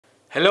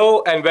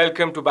Hello and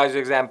welcome to BYJU'S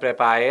Exam Prep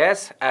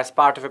IAS. As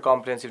part of a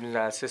comprehensive news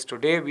analysis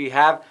today, we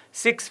have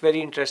 6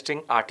 very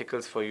interesting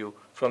articles for you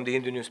from the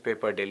Hindu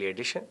Newspaper Daily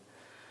Edition.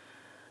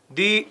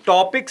 The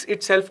topics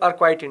itself are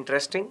quite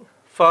interesting.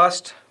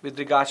 First, with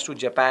regards to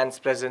Japan's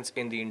presence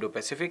in the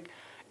Indo-Pacific,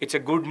 it's a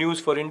good news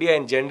for India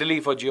and generally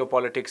for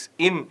geopolitics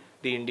in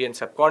the Indian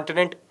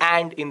subcontinent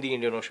and in the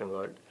Indian Ocean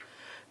world.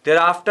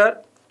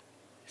 Thereafter,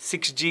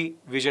 6G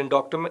vision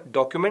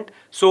document.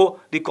 So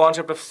the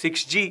concept of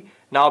 6G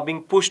now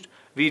being pushed.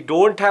 We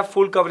don't have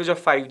full coverage of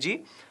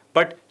 5G,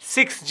 but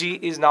 6G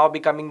is now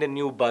becoming the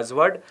new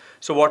buzzword.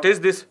 So what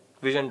is this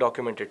vision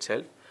document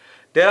itself?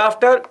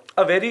 Thereafter,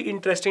 a very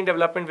interesting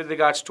development with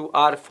regards to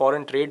our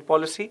foreign trade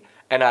policy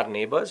and our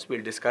neighbors.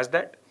 We'll discuss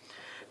that.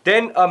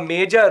 Then a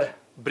major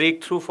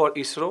breakthrough for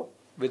ISRO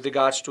with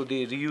regards to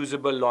the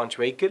reusable launch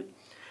vehicle.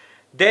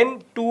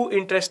 Then two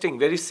interesting,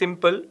 very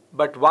simple,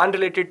 but one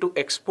related to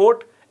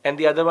export and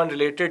the other one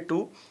related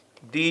to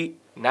the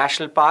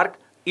national park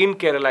in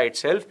Kerala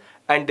itself,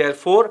 and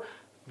therefore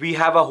we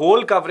have a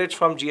whole coverage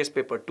from GS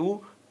paper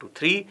 2 to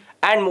 3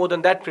 and more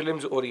than that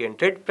prelims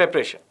oriented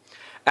preparation.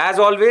 As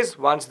always,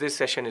 once this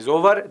session is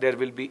over, there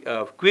will be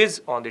a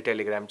quiz on the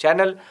Telegram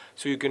channel,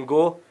 so you can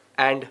go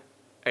and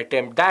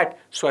attempt that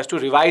so as to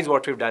revise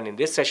what we've done in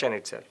this session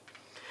itself.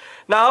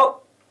 Now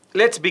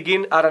let's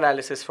begin our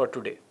analysis for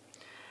today.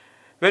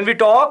 When we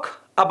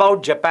talk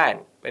about Japan,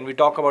 when we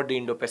talk about the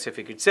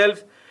Indo-Pacific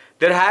itself,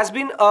 there has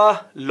been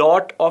a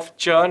lot of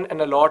churn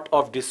and a lot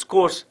of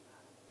discourse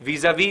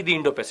vis-a-vis the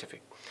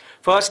Indo-Pacific.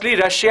 Firstly,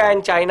 Russia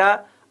and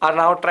China are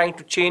now trying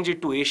to change it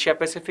to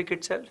Asia-Pacific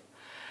itself.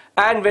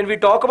 And when we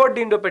talk about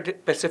the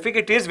Indo-Pacific,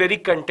 it is very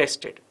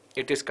contested.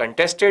 It is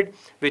contested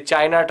with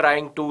China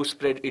trying to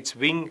spread its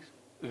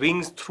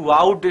wings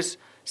throughout this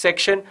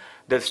section,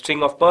 the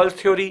string of pearls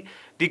theory,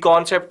 the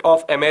concept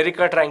of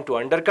America trying to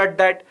undercut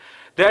that.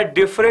 There are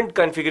different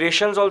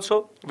configurations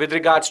also with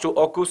regards to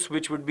AUKUS,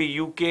 which would be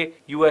UK,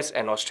 US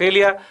and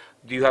Australia.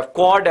 You have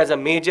Quad as a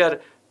major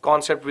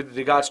concept with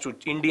regards to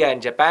India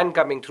and Japan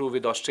coming through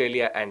with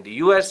Australia and the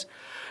US.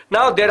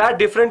 Now there are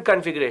different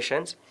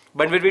configurations,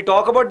 but when we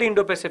talk about the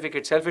Indo-Pacific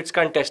itself, it's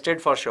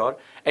contested for sure,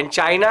 and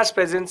China's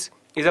presence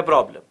is a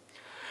problem.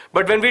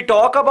 But when we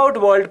talk about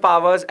world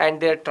powers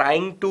and they're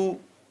trying to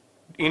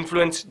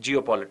influence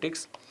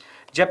geopolitics,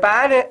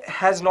 Japan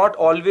has not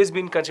always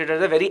been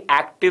considered a very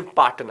active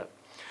partner.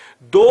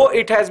 Though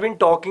it has been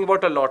talking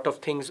about a lot of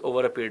things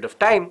over a period of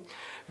time,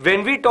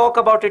 when we talk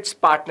about its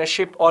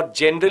partnership or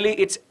generally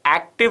its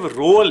active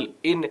role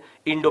in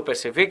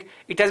Indo-Pacific,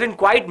 it has been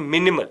quite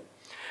minimal.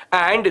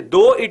 And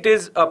though it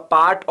is a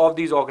part of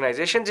these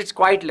organizations, it's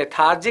quite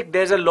lethargic.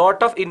 There's a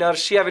lot of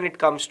inertia when it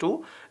comes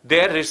to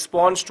their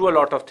response to a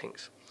lot of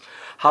things.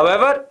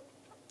 However,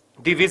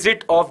 the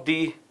visit of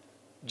the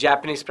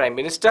Japanese Prime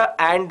Minister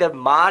and the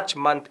March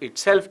month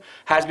itself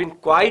has been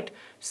quite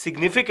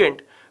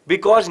significant,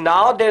 because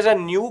now there's a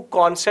new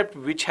concept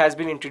which has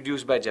been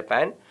introduced by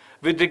Japan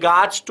with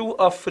regards to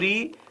a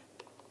free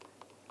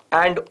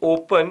and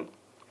open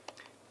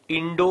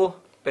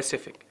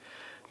Indo-Pacific.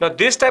 Now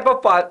this type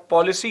of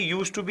policy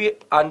used to be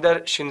under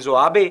Shinzo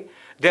Abe.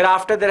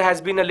 Thereafter there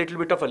has been a little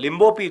bit of a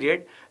limbo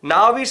period.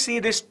 Now we see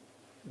this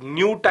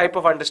new type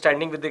of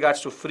understanding with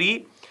regards to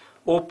free,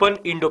 open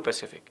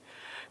Indo-Pacific.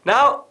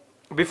 Now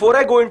before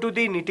I go into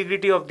the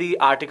nitty-gritty of the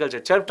articles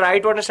itself, try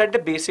to understand the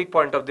basic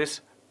point of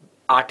this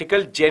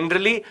article,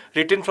 generally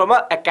written from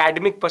an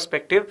academic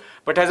perspective,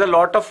 but has a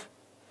lot of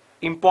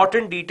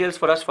important details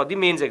for us for the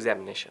mains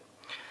examination.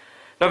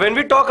 Now when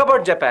we talk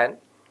about Japan,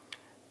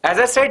 as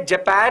I said,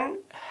 Japan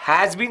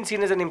has been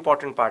seen as an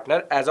important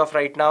partner. As of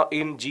right now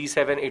in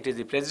G7 it is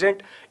the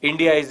president,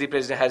 India is the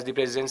president, has the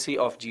presidency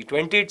of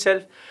G20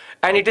 itself,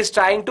 and it is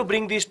trying to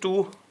bring these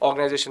two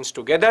organizations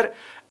together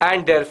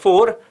and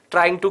therefore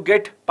trying to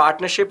get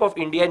partnership of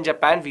India and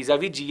Japan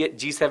vis-a-vis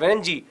G7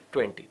 and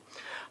G20.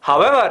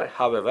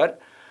 However,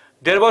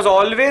 there was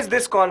always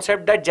this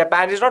concept that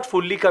Japan is not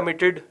fully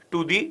committed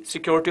to the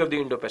security of the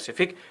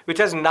Indo-Pacific, which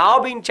has now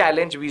been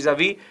challenged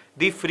vis-a-vis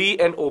the free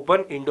and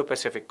open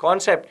Indo-Pacific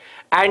concept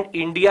and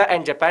India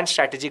and Japan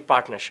strategic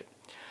partnership.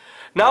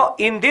 Now,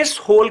 in this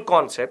whole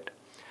concept,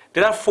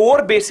 there are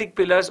 4 basic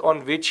pillars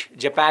on which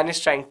Japan is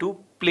trying to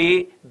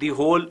play the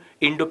whole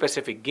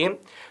Indo-Pacific game.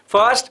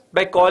 First,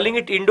 by calling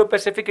it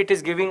Indo-Pacific, it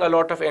is giving a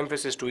lot of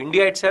emphasis to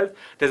India itself.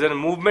 There's a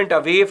movement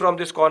away from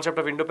this concept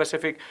of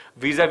Indo-Pacific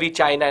vis-a-vis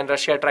China and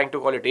Russia trying to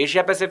call it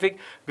Asia-Pacific,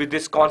 with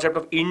this concept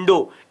of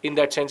Indo in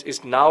that sense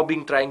is now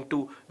being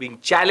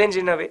challenged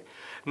in a way.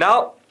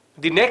 Now,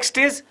 the next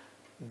is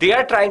they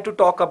are trying to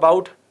talk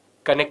about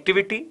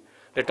connectivity.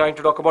 They're trying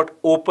to talk about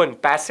open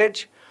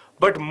passage,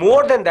 but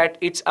more than that,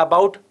 it's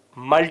about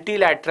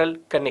multilateral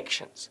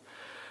connections.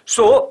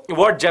 So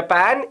what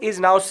Japan is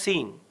now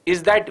seeing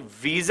is that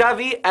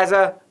vis-a-vis as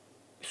a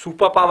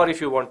superpower, if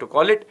you want to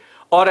call it,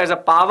 or as a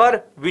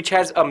power which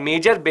has a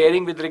major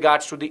bearing with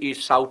regards to the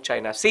South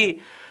China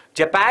Sea,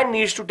 Japan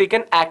needs to take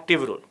an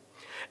active role.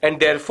 And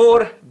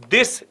therefore,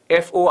 this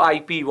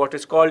FOIP, what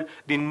is called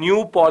the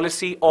new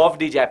policy of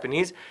the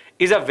Japanese,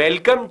 is a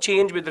welcome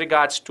change with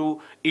regards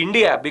to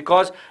India,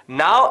 because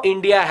now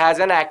India has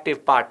an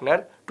active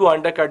partner to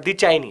undercut the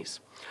Chinese.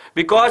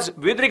 Because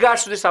with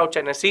regards to the South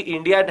China Sea,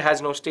 India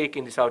has no stake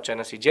in the South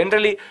China Sea.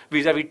 Generally,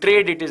 vis-a-vis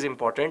trade, it is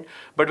important.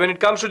 But when it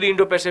comes to the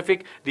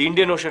Indo-Pacific, the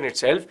Indian Ocean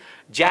itself,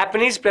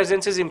 Japanese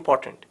presence is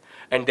important.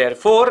 And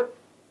therefore,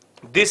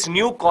 this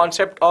new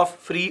concept of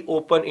free,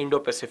 open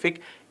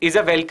Indo-Pacific is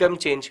a welcome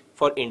change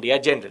for India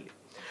generally.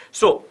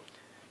 So,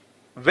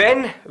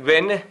 when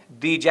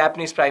the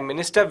Japanese Prime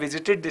Minister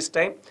visited this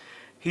time,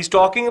 he's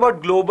talking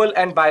about global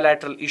and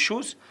bilateral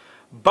issues,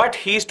 but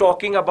he's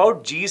talking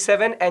about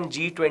G7 and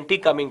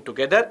G20 coming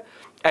together.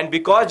 And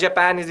because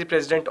Japan is the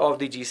president of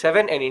the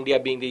G7 and India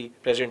being the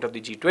president of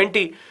the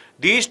G20,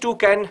 these two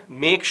can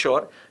make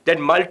sure that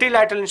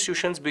multilateral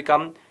institutions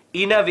become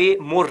in a way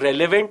more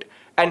relevant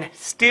and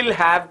still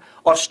have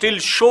or still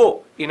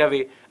show in a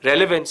way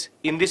relevance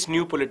in this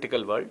new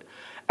political world.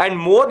 And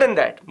more than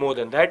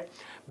that,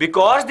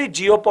 because the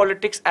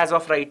geopolitics as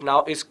of right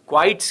now is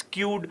quite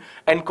skewed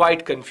and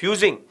quite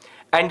confusing,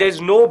 and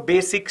there's no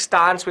basic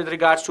stance with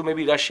regards to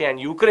maybe Russia and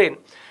Ukraine,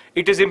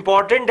 it is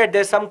important that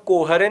there's some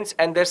coherence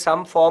and there's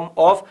some form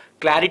of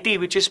clarity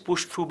which is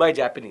pushed through by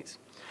Japanese.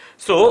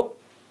 So,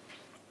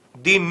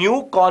 the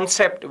new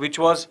concept which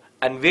was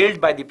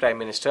unveiled by the Prime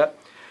Minister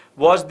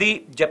was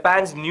the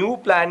Japan's new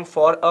plan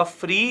for a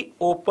free,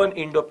 open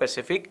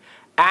Indo-Pacific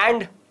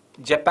and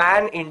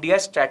Japan-India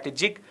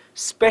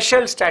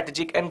special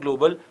strategic and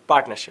global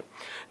partnership.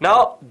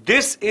 Now,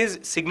 this is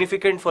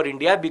significant for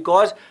India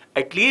because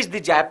at least the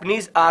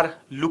Japanese are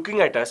looking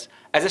at us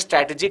as a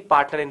strategic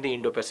partner in the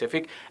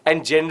Indo-Pacific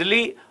and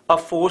generally a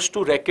force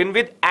to reckon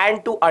with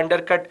and to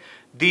undercut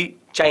the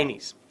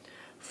Chinese.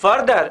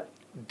 Further,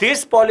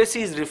 this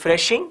policy is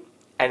refreshing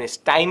and is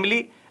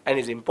timely and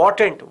is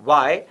important.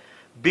 Why?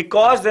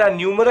 Because there are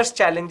numerous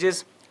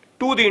challenges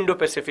to the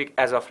Indo-Pacific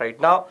as of right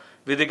now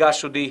with regards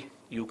to the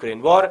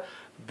Ukraine war,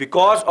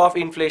 because of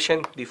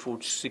inflation, the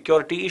food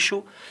security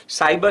issue,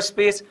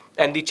 cyberspace,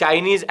 and the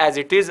Chinese as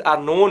it is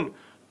are known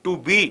to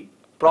be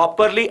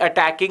properly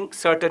attacking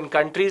certain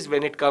countries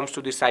when it comes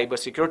to the cyber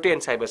security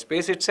and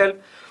cyberspace itself.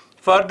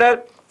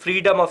 Further,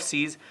 freedom of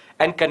seas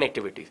and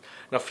connectivity.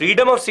 Now,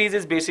 freedom of seas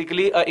is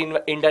basically an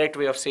indirect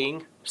way of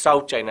saying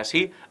South China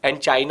Sea and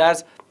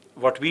China's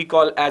what we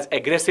call as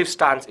aggressive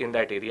stance in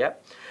that area.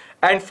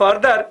 And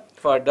further,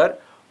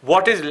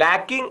 what is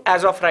lacking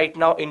as of right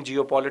now in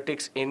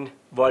geopolitics, in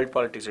world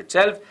politics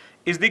itself,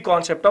 is the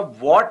concept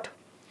of what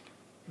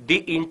the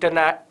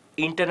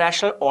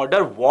international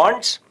order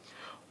wants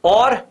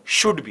or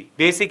should be.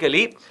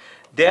 Basically,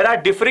 there are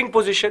differing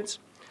positions.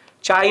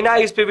 China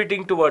is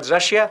pivoting towards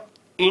Russia.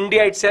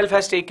 India itself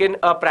has taken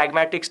a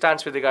pragmatic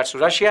stance with regards to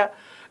Russia.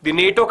 The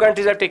NATO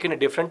countries have taken a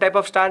different type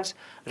of stance.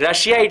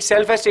 Russia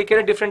itself has taken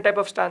a different type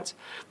of stance.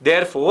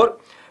 Therefore,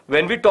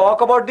 when we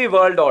talk about the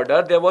world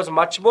order, there was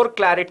much more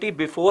clarity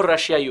before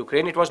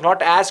Russia-Ukraine. It was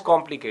not as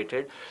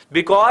complicated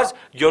because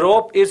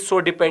Europe is so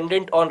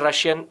dependent on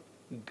Russian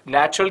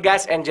natural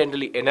gas and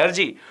generally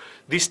energy.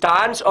 The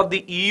stance of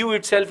the EU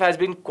itself has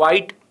been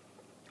quite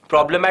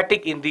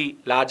problematic in the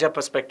larger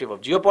perspective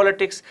of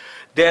geopolitics.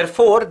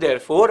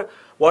 Therefore,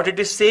 what it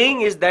is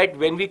saying is that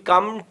when we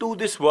come to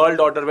this world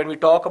order, when we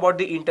talk about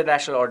the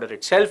international order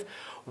itself,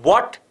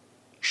 what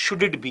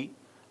should it be?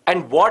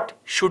 And what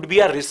should be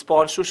a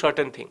response to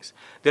certain things.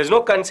 There's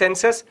no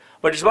consensus,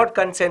 but it's about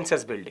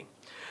consensus building.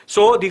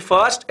 So the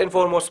first and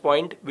foremost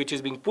point which is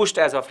being pushed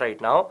as of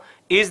right now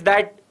is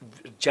that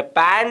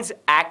Japan's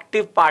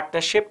active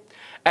partnership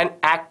and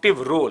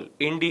active role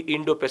in the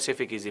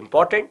Indo-Pacific is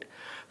important.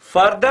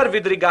 Further,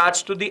 with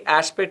regards to the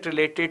aspect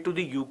related to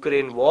the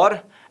Ukraine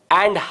war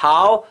and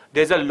how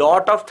there's a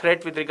lot of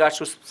threat with regards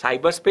to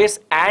cyberspace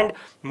and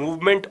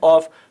movement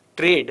of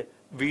trade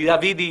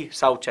vis-a-vis the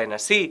South China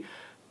Sea,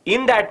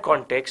 in that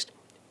context,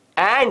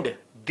 and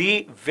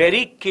the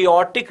very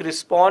chaotic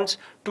response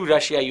to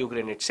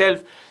Russia-Ukraine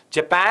itself,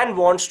 Japan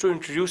wants to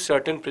introduce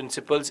certain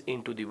principles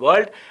into the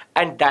world,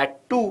 and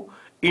that too,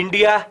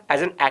 India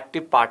as an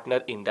active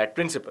partner in that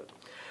principle.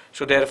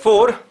 So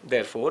therefore,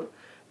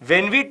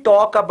 when we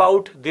talk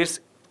about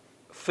this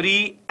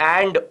free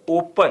and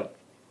open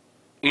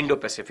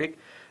Indo-Pacific,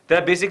 there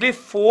are basically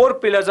 4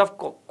 pillars of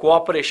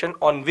cooperation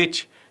on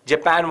which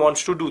Japan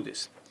wants to do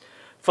this.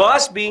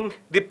 First being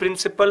the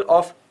principle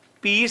of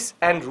peace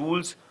and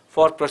rules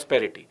for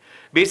prosperity.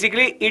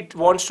 Basically, it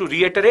wants to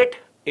reiterate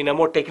in a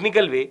more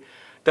technical way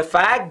the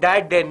fact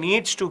that there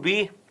needs to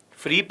be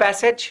free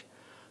passage,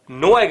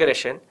 no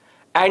aggression,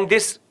 and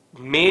this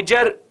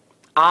major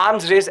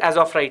arms race as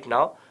of right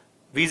now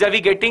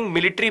vis-a-vis getting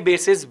military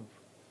bases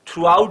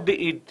throughout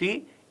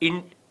the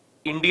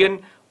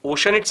Indian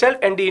Ocean itself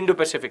and the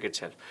Indo-Pacific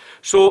itself.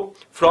 So,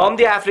 from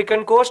the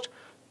African coast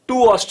to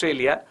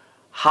Australia,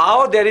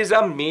 how there is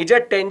a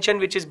major tension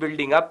which is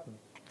building up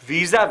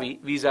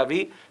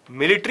vis-a-vis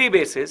military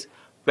bases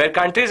where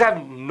countries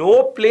have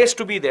no place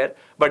to be there,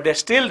 but they're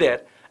still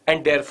there,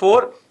 and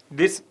therefore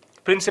this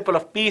principle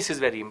of peace is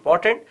very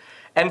important.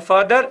 And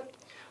further,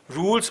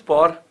 rules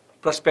for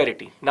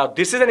prosperity. Now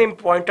this is an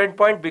important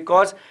point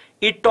because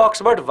it talks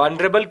about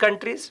vulnerable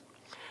countries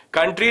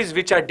countries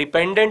which are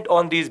dependent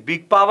on these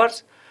big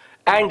powers,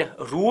 and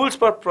rules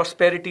for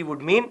prosperity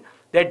would mean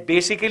that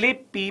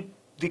basically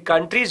the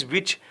countries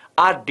which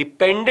are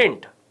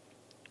dependent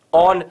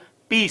on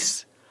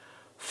peace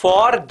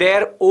for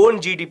their own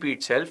GDP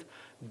itself,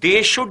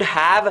 they should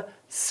have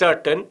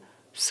certainty,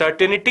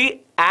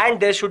 and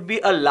there should be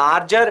a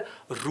larger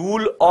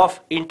rule of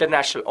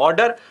international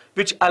order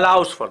which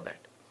allows for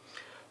that.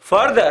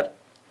 Further,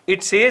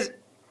 it says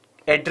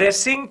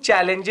addressing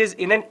challenges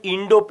in an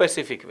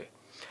Indo-Pacific way.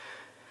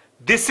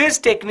 This is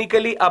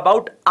technically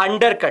about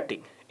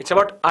undercutting. It's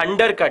about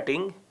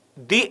undercutting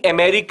the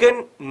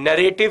American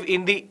narrative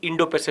in the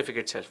Indo-Pacific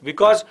itself.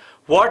 Because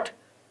what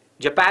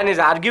Japan is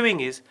arguing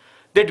is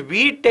that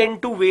we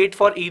tend to wait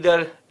for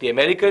either the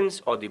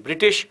Americans or the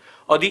British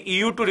or the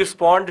EU to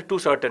respond to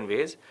certain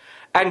ways.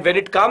 And when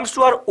it comes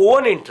to our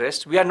own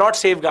interests, we are not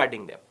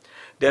safeguarding them.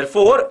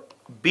 Therefore,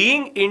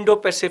 being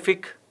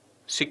Indo-Pacific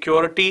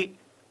security,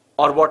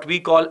 or what we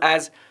call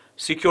as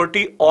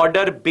security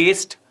order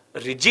based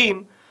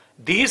regime,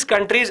 these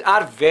countries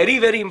are very,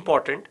 very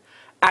important.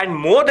 And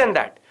more than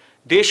that,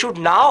 they should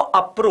now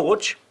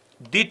approach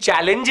the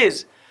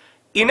challenges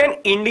in an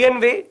Indian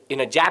way,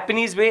 in a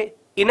Japanese way,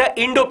 in an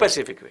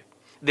Indo-Pacific way.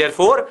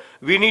 Therefore,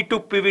 we need to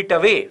pivot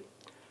away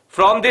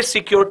from this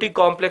security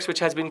complex which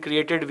has been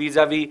created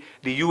vis-a-vis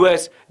the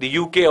US, the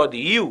UK or the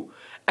EU,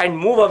 and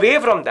move away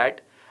from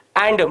that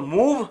and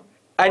move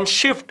and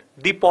shift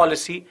the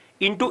policy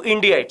into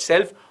India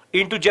itself,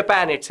 into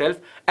Japan itself,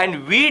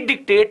 and we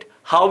dictate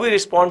how we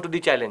respond to the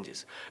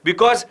challenges.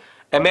 Because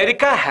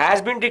America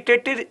has been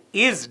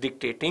is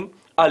dictating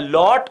a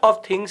lot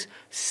of things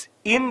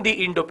in the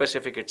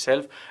Indo-Pacific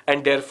itself,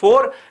 and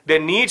therefore there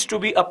needs to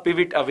be a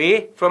pivot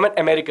away from an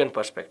American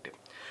perspective.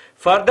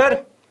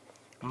 Further,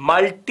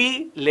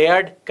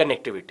 multi-layered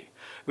connectivity,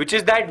 which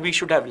is that we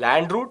should have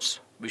land routes,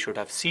 we should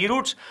have sea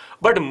routes,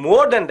 but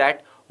more than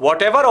that,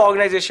 whatever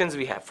organizations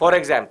we have, for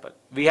example,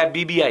 we have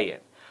BBIN,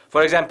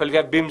 for example, we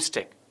have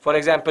BIMSTEC, for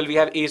example, we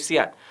have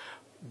ASEAN,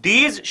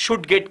 these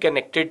should get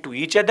connected to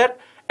each other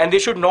and they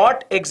should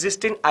not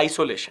exist in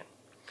isolation.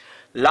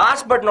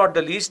 Last but not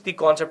the least, the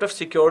concept of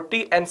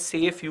security and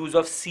safe use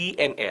of sea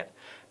and air.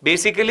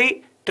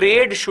 Basically,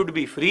 trade should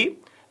be free.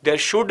 There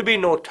should be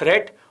no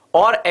threat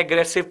or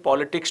aggressive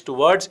politics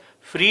towards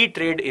free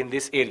trade in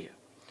this area.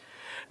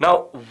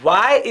 Now,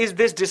 why is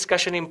this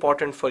discussion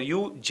important for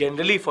you,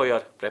 generally for your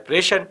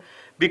preparation?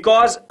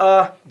 Because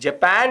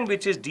Japan,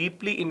 which is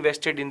deeply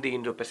invested in the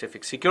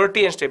Indo-Pacific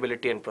security and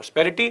stability and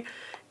prosperity,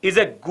 is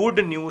a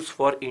good news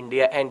for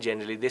India and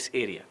generally this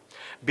area.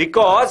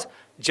 Because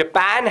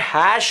Japan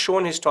has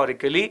shown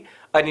historically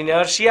an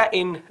inertia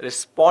in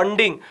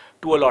responding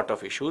to a lot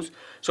of issues.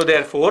 So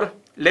therefore,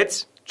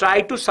 let's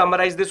try to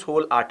summarize this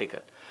whole article.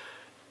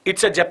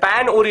 It's a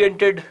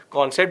Japan-oriented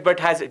concept but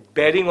has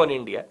bearing on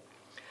India.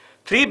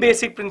 Three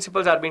basic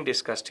principles are being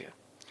discussed here.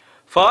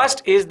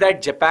 First is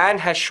that Japan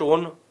has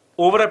shown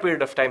over a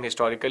period of time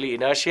historically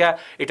inertia.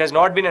 It has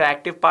not been an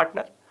active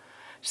partner.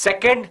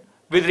 Second,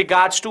 with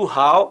regards to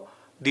how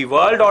the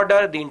world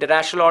order, the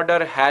international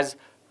order has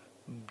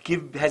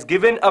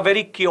given a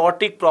very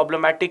chaotic,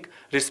 problematic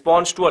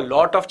response to a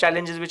lot of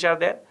challenges which are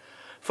there.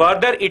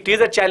 Further, it is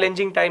a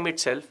challenging time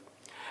itself.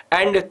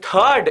 And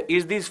third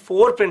is these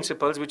four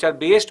principles which are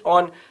based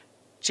on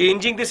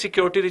changing the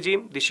security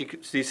regime,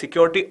 the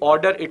security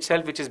order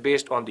itself, which is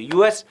based on the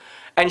US,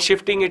 and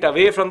shifting it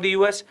away from the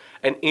US,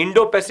 an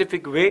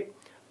Indo-Pacific way,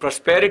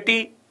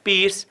 prosperity,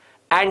 peace,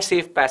 and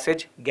safe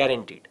passage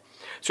guaranteed.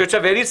 So it's a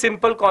very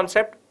simple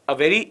concept, a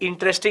very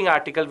interesting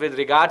article with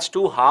regards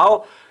to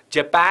how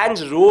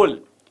Japan's role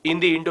in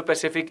the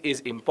Indo-Pacific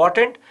is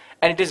important,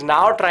 and it is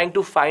now trying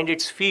to find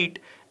its feet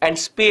and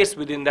space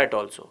within that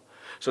also.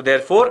 So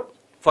therefore,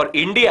 for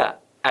India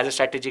as a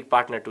strategic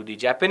partner to the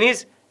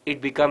Japanese, it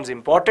becomes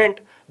important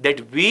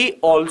that we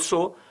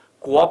also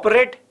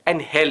cooperate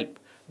and help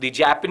the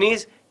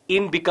Japanese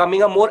in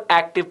becoming a more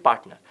active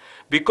partner.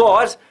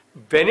 Because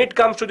when it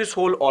comes to this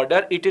whole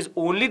order, it is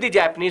only the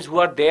Japanese who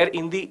are there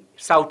in the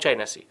South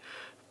China Sea.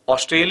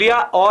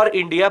 Australia or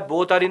India,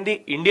 both are in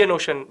the Indian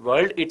Ocean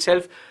world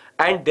itself,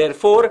 and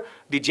therefore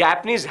the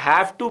Japanese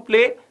have to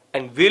play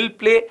and will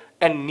play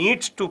and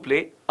needs to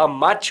play a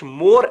much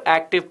more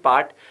active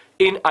part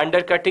in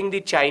undercutting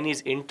the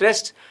Chinese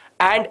interests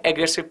and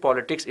aggressive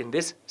politics in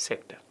this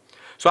sector.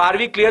 So are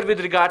we clear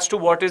with regards to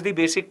what is the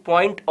basic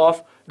point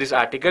of this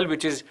article,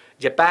 which is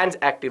Japan's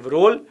active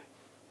role,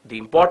 the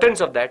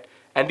importance of that,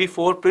 and the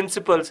four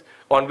principles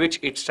on which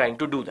it's trying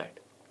to do that,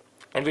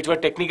 and which were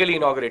technically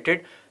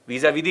inaugurated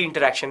vis-a-vis the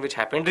interaction which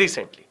happened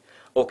recently.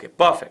 Okay,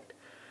 perfect.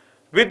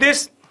 With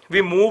this,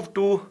 we move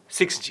to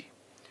 6G.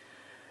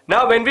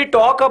 Now, when we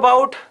talk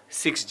about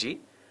 6G,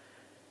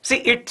 see,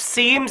 it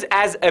seems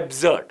as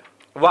absurd.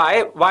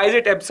 Why? Why is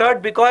it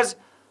absurd? Because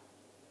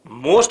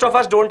most of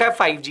us don't have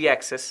 5G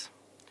access.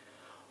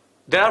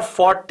 There are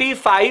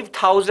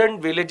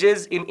 45,000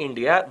 villages in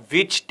India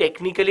which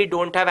technically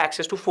don't have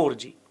access to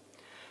 4G.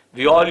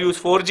 We all use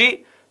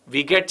 4G.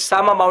 We get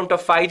some amount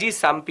of 5G.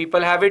 Some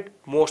people have it.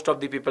 Most of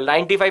the people,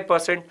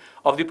 95%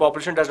 of the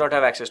population does not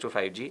have access to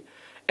 5G.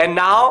 And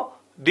now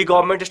the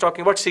government is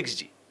talking about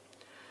 6G.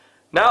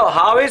 Now,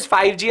 how is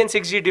 5G and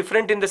 6G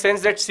different? In the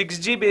sense that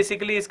 6G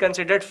basically is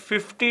considered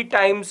 50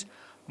 times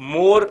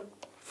more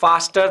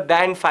faster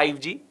than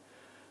 5G.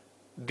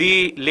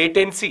 The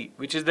latency,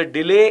 which is the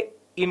delay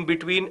in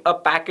between a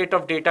packet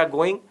of data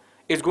going,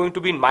 is going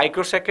to be in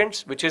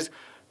microseconds, which is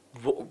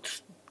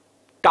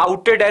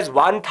touted as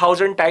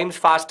 1000 times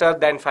faster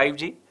than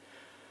 5G.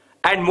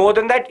 And more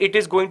than that, it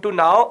is going to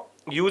now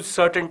use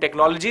certain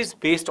technologies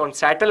based on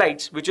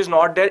satellites, which is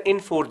not there in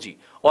 4G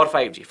or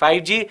 5G.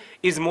 5G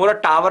is more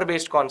a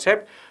tower-based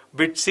concept,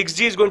 which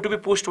 6G is going to be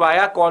pushed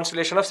via a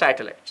constellation of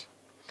satellites.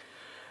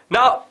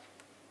 Now,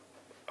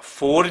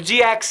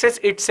 4G access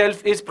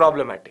itself is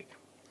problematic.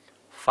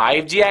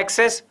 5G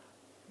access,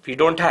 we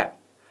don't have.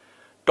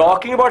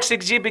 Talking about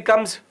 6G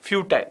becomes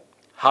futile.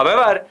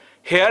 However,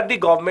 here the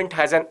government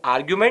has an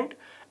argument,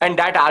 and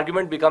that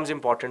argument becomes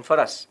important for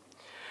us,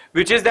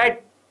 which is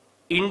that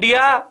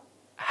India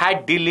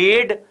had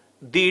delayed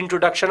the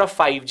introduction of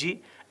 5G,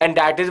 and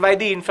that is why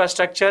the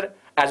infrastructure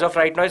as of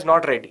right now is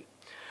not ready.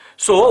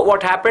 So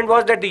what happened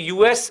was that the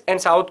US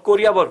and South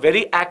Korea were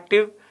very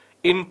active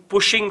in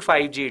pushing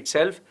 5G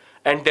itself,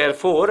 and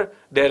therefore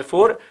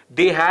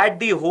they had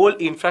the whole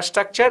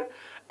infrastructure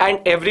and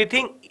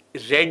everything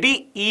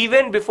ready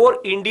even before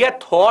India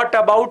thought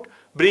about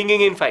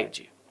bringing in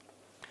 5G.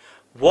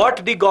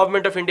 What the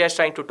government of India is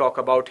trying to talk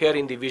about here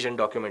in the vision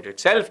document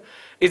itself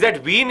is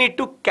that we need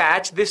to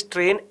catch this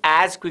train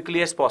as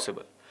quickly as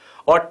possible,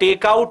 or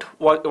take out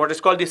what is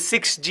called the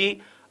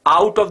 6G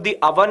out of the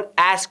oven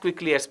as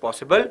quickly as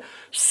possible,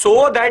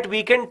 so that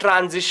we can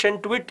transition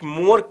to it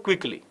more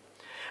quickly.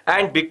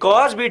 And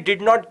because we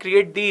did not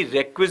create the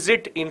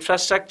requisite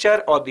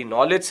infrastructure or the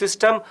knowledge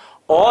system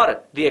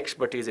or the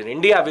expertise in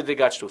India with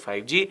regards to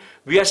 5G,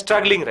 we are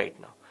struggling right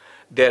now.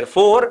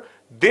 Therefore,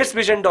 this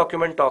vision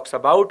document talks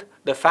about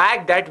the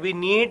fact that we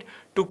need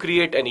to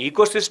create an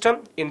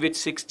ecosystem in which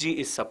 6G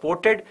is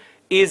supported,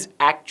 is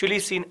actually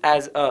seen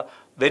as a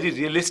very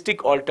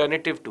realistic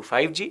alternative to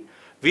 5G.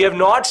 We have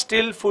not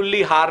still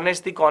fully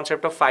harnessed the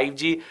concept of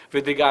 5G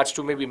with regards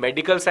to maybe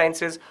medical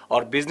sciences,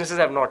 or businesses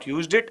have not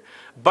used it,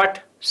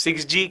 but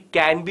 6G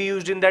can be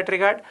used in that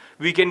regard.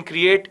 We can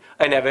create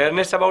an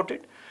awareness about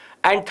it.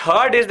 And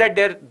third is that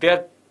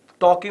they're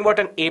talking about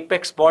an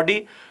apex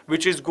body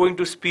which is going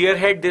to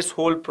spearhead this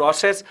whole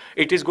process.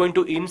 It is going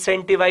to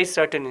incentivize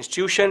certain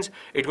institutions.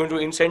 It's going to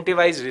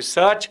incentivize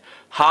research,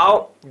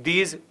 how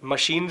these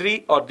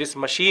machinery or this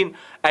machine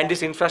and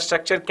this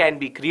infrastructure can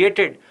be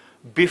created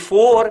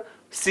before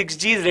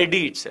 6G is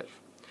ready itself.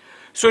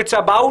 So it's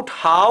about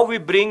how we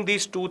bring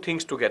these two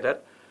things together,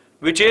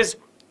 which is,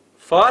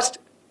 first,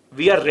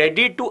 we are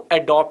ready to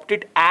adopt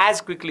it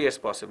as quickly as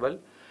possible,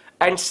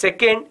 and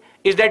second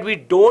is that we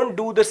don't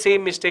do the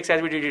same mistakes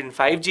as we did in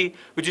 5G,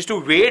 which is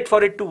to wait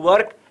for it to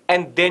work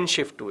and then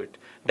shift to it.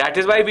 That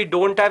is why we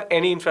don't have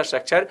any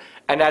infrastructure,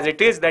 and as it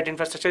is, that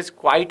infrastructure is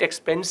quite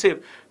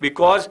expensive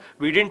because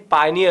we didn't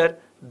pioneer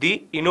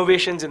the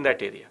innovations in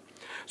that area.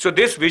 So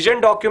this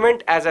vision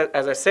document, as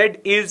I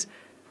said, is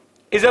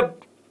a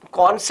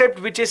concept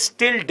which is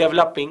still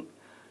developing.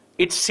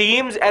 It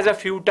seems as a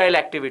futile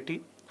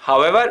activity.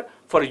 However,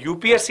 for a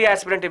UPSC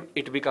aspirant,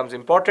 it becomes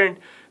important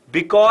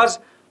because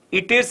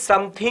it is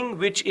something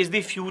which is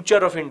the future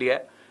of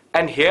India,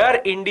 and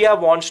here India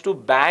wants to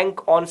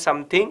bank on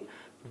something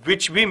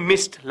which we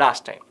missed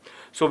last time.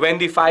 So when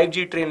the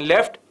 5G train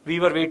left, we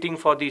were waiting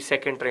for the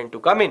second train to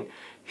come in.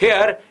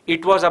 Here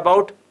it was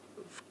about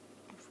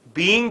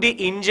being the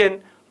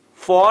engine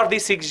for the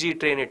 6G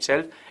train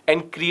itself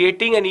and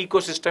creating an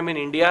ecosystem in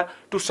India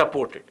to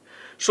support it.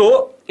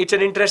 So it's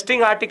an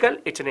interesting article,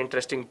 it's an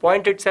interesting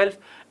point itself,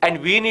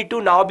 and we need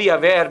to now be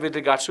aware with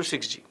regards to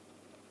 6G.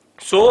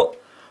 So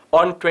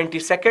on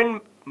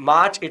 22nd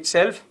March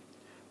itself,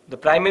 the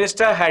Prime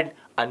Minister had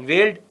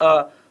unveiled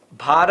a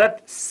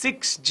Bharat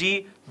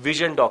 6G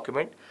vision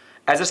document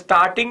as a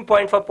starting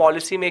point for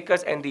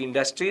policymakers and the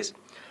industries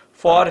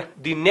for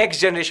the next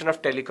generation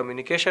of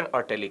telecommunication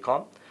or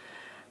telecom.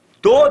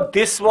 Though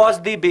this was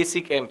the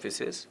basic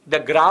emphasis, the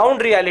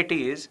ground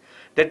reality is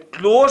that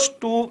close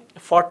to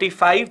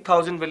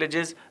 45,000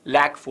 villages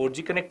lack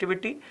 4G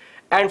connectivity,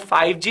 and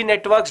 5G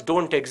networks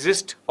don't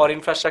exist, or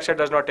infrastructure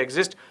does not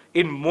exist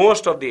in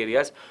most of the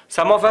areas.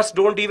 Some of us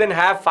don't even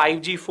have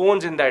 5G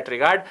phones in that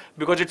regard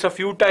because it's a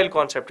futile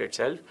concept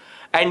itself.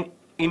 And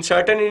in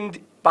certain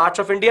parts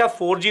of India,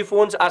 4G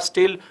phones are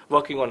still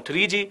working on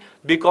 3G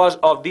because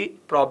of the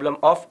problem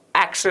of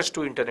access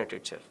to internet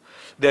itself.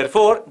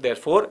 Therefore,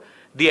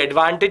 the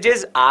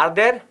advantages are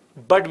there,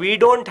 but we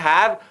don't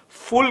have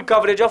full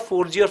coverage of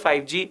 4G or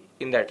 5G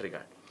in that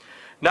regard.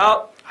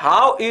 Now,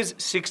 how is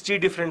 6G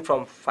different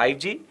from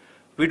 5G?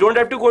 We don't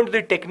have to go into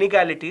the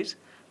technicalities,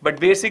 but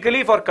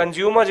basically for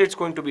consumers, it's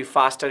going to be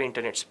faster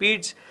internet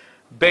speeds,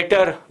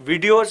 better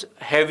videos,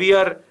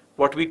 heavier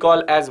what we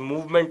call as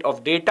movement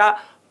of data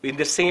in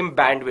the same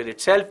bandwidth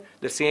itself,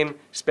 the same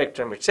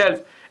spectrum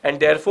itself, and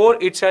therefore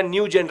it's a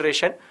new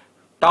generation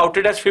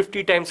touted as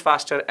 50 times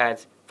faster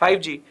as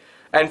 5G.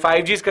 And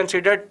 5G is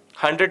considered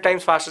 100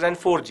 times faster than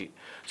 4G.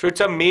 So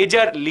it's a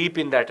major leap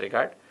in that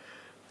regard.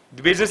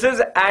 The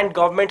businesses and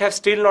government have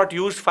still not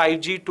used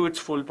 5G to its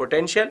full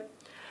potential.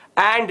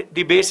 And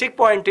the basic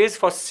point is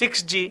for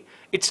 6G,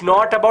 it's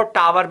not about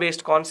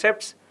tower-based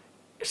concepts,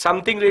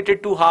 something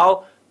related to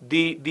how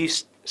the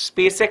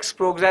SpaceX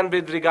program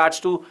with regards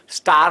to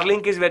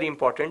Starlink is very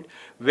important,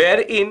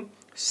 wherein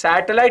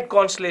satellite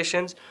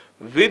constellations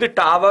with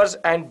towers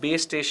and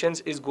base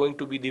stations is going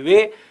to be the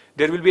way.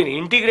 There will be an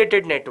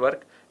integrated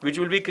network which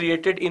will be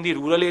created in the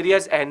rural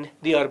areas and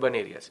the urban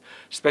areas.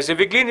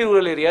 Specifically in the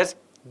rural areas,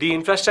 the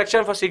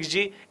infrastructure for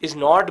 6G is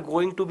not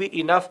going to be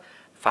enough.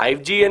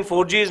 5G and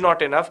 4G is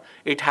not enough.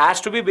 It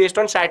has to be based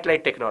on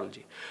satellite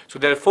technology. So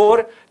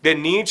therefore, there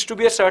needs to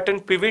be a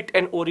certain pivot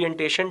and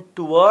orientation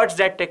towards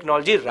that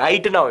technology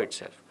right now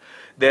itself.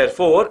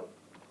 Therefore,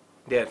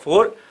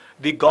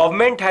 the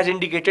government has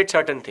indicated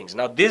certain things.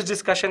 Now, this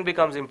discussion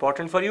becomes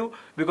important for you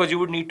because you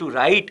would need to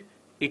write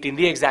it in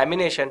the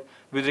examination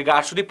with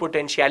regards to the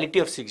potentiality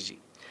of 6G.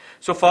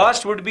 So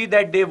first would be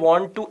that they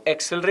want to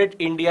accelerate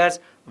India's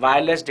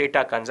wireless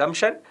data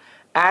consumption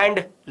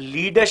and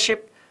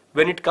leadership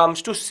when it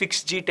comes to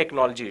 6G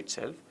technology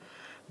itself.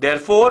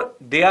 Therefore,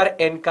 they are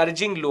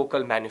encouraging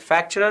local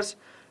manufacturers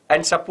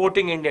and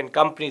supporting Indian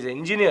companies and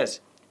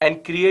engineers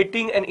and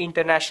creating an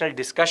international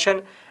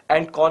discussion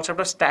and concept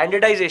of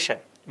standardization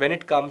when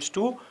it comes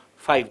to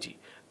 5G,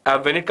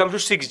 when it comes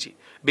to 6G.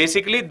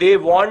 Basically, they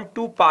want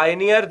to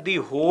pioneer the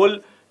whole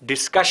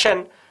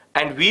discussion,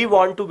 and we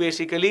want to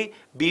basically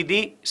be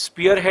the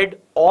spearhead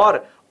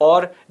or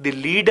the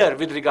leader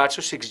with regards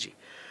to 6G.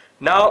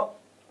 Now,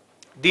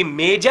 the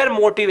major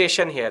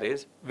motivation here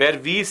is where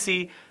we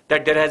see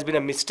that there has been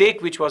a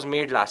mistake which was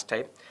made last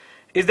time,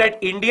 is that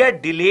India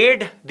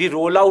delayed the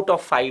rollout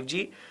of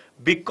 5G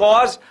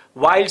because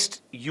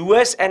whilst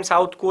US and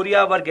South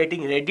Korea were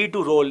getting ready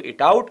to roll it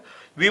out,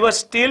 we were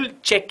still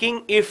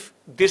checking if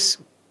this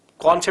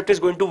concept is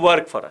going to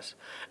work for us.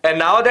 And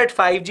now that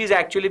 5G has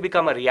actually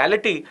become a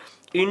reality,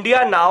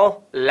 India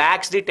now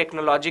lacks the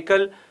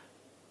technological,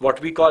 what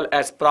we call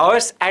as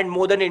prowess and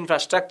modern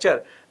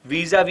infrastructure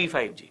vis-a-vis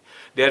 5G.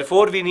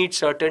 Therefore, we need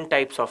certain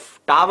types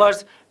of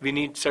towers, we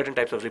need certain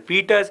types of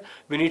repeaters,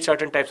 we need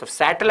certain types of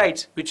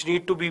satellites which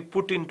need to be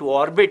put into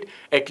orbit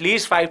at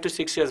least 5 to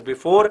 6 years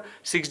before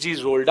 6G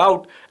is rolled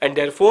out, and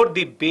therefore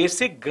the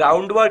basic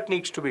groundwork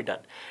needs to be done.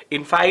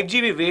 In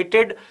 5G, we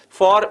waited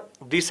for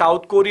the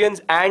South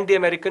Koreans and the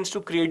Americans to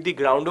create the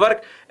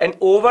groundwork, and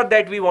over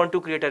that we want to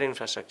create an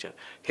infrastructure.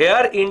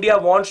 Here, India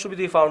wants to be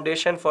the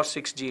foundation for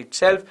 6G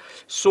itself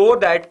so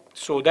that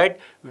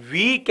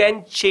we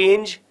can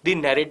change the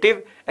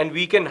narrative and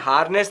we can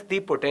harness the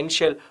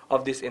potential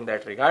of this in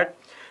that regard.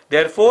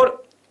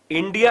 Therefore,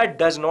 India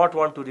does not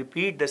want to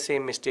repeat the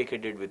same mistake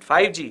it did with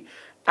 5G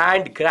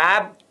and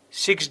grab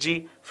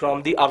 6G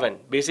from the oven.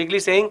 Basically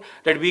saying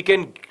that we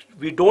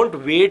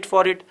don't wait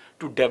for it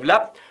to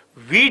develop,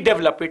 we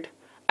develop it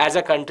as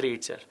a country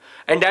itself.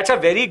 And that's a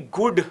very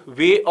good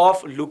way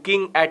of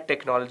looking at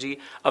technology,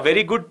 a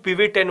very good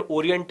pivot and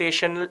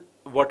orientation,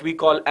 what we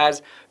call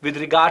as with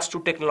regards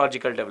to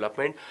technological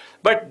development.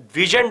 But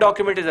vision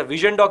document is a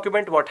vision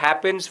document. What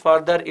happens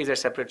further is a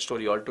separate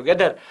story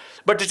altogether.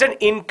 But it's an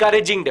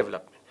encouraging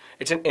development.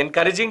 It's an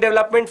encouraging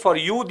development. For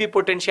you, the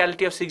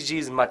potentiality of 6G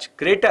is much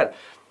greater.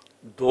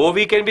 Though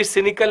we can be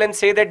cynical and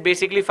say that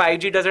basically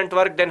 5G doesn't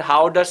work, then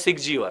how does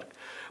 6G work?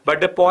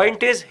 But the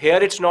point is, here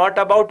it's not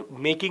about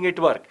making it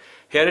work.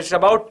 Here it's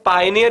about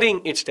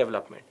pioneering its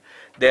development.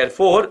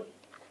 Therefore,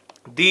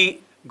 the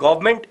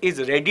government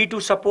is ready to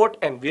support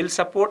and will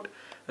support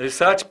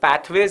research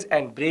pathways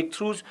and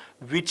breakthroughs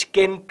which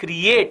can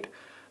create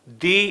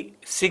the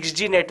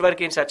 6G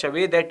network in such a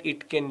way that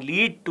it can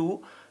lead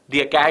to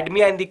the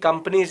academia and the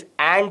companies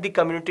and the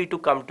community to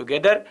come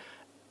together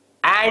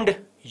and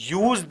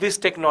use this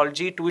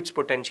technology to its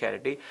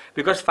potentiality,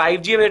 because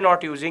 5G we are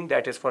not using,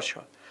 that is for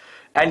sure.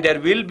 And there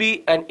will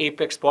be an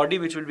apex body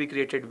which will be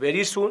created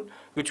very soon,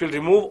 which will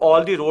remove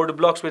all the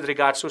roadblocks with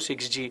regards to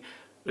 6G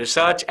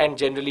research and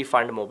generally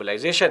fund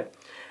mobilization.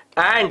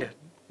 And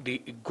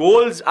the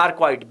goals are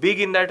quite big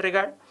in that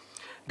regard,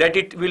 that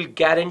it will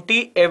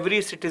guarantee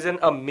every citizen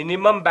a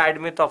minimum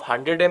bandwidth of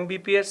 100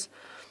 Mbps,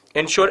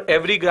 ensure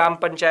every gram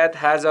panchayat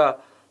has a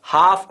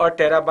half a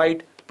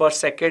terabyte per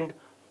second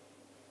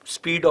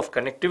speed of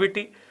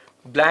connectivity,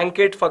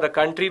 blanket for the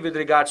country with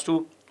regards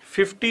to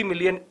 50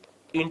 million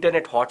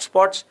internet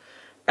hotspots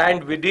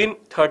and within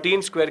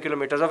 13 square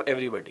kilometers of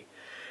everybody.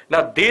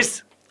 Now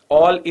this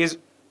all is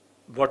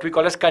what we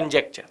call as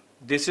conjecture.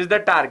 This is the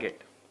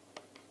target.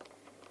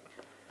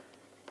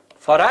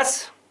 For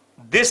us,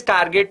 this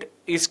target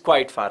is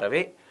quite far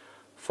away.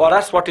 For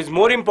us, what is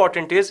more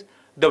important is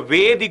the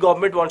way the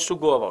government wants to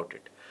go about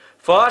it.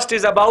 First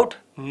is about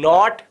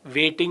not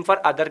waiting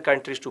for other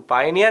countries to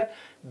pioneer,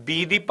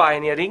 be the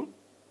pioneering,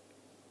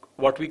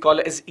 what we call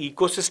as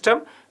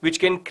ecosystem, which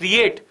can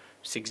create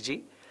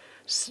 6G.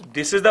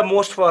 This is the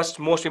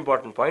most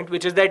important point,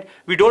 which is that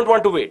we don't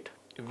want to wait.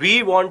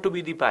 We want to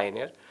be the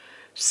pioneer.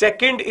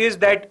 Second is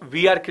that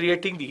we are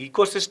creating the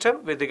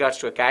ecosystem with regards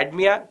to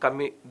academia,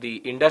 the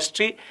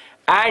industry,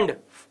 and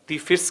the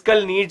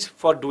fiscal needs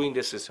for doing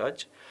this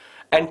research.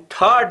 And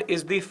third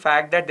is the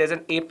fact that there's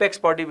an apex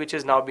body which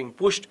is now being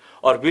pushed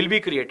or will be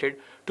created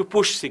to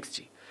push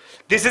 6G.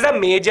 This is a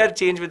major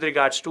change with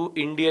regards to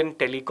Indian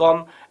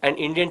telecom and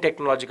Indian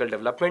technological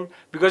development,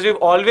 because we've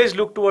always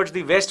looked towards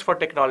the West for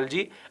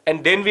technology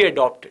and then we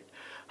adopt it.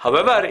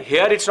 However,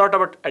 here it's not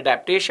about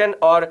adaptation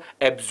or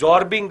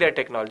absorbing their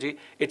technology,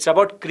 it's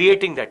about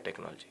creating that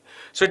technology.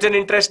 So it's an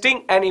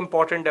interesting and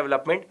important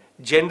development,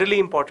 generally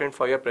important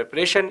for your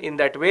preparation in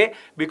that way,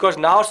 because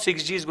now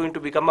 6G is going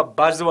to become a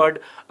buzzword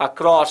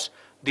across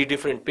the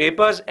different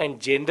papers, and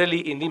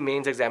generally in the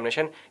mains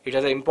examination, it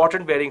has an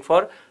important bearing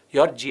for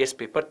your GS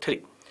paper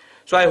 3.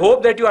 So I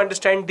hope that you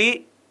understand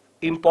the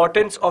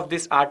importance of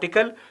this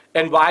article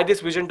and why this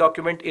vision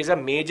document is a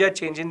major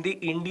change in the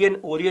Indian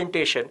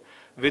orientation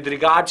with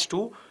regards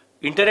to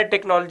internet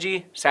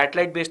technology,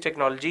 satellite-based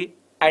technology,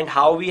 and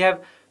how we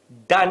have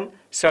done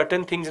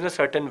certain things in a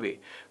certain way.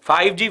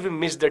 5G, we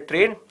missed the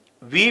train.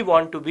 We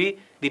want to be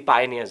the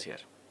pioneers here.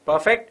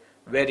 Perfect?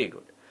 Very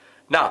good.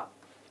 Now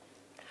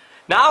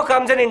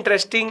comes an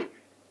interesting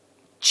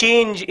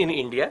change in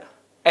India,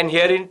 and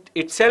here in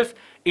itself,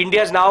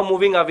 India is now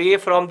moving away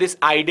from this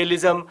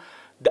idealism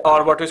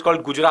or what is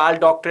called Gujarat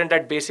doctrine,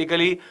 that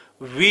basically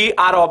we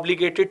are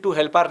obligated to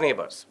help our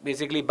neighbors.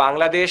 Basically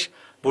Bangladesh,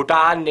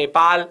 Bhutan,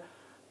 Nepal,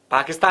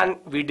 Pakistan,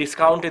 we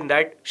discount in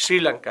that, Sri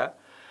Lanka.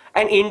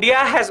 And India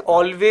has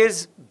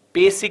always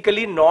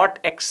basically not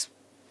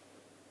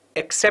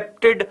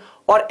accepted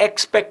or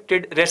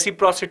expected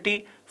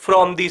reciprocity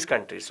from these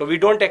countries. So we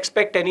don't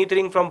expect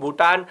anything from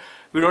Bhutan,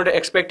 we don't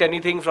expect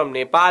anything from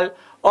Nepal,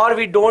 or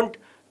we don't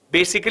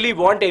basically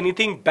want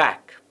anything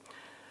back.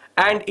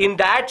 And in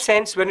that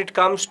sense, when it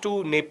comes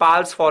to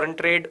Nepal's foreign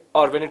trade,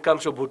 or when it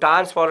comes to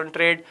Bhutan's foreign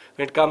trade,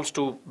 when it comes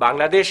to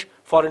Bangladesh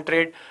foreign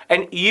trade,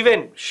 and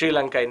even Sri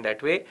Lanka in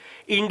that way,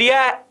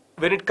 India,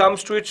 when it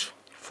comes to its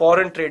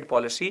foreign trade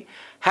policy,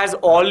 has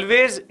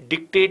always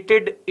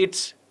dictated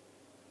its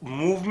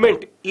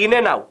movement in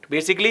and out.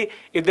 Basically,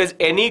 if there's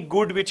any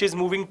good which is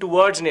moving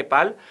towards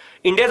Nepal,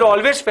 India has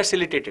always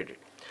facilitated it.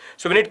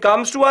 So when it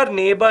comes to our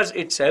neighbors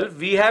itself,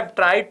 we have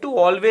tried to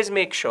always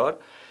make sure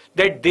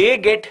that they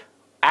get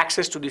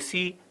access to the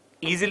sea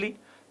easily.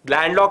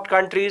 Landlocked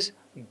countries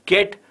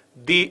get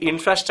the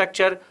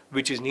infrastructure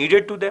which is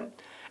needed to them.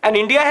 And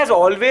India has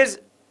always,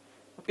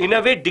 in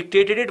a way,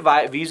 dictated it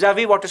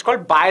vis-a-vis what is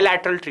called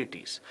bilateral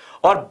treaties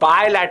or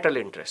bilateral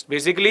interest.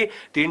 Basically,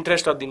 the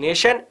interest of the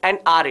nation and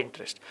our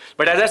interest.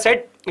 But as I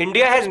said,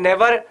 India has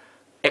never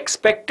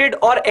expected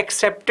or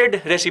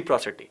accepted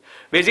reciprocity.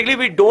 Basically,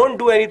 we don't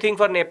do anything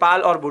for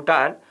Nepal or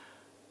Bhutan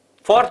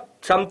for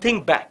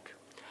something back.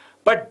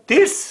 But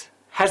this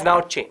has now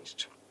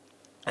changed.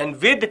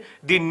 And with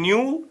the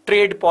new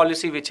trade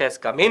policy which has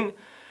come in,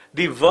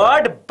 the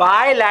word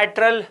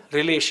bilateral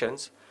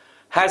relations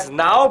has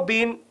now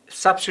been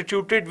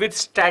substituted with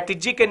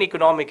strategic and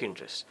economic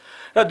interests.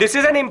 Now, this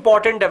is an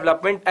important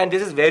development, and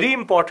this is very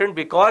important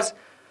because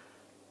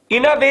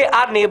in a way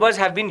our neighbors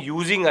have been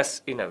using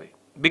us in a way.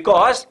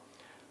 Because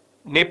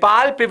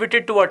Nepal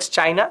pivoted towards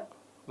China.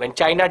 When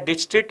China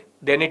ditched it,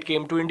 then it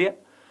came to India.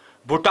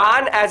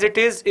 Bhutan, as it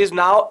is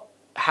now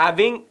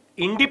having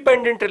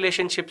independent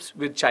relationships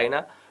with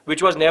China,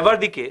 which was never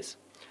the case.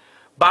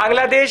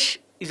 Bangladesh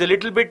is a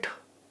little bit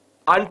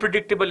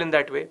unpredictable in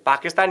that way.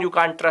 Pakistan you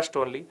can't trust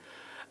only.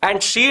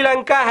 And Sri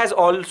Lanka has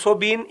also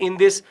been in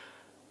this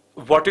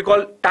what we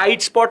call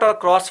tight spot or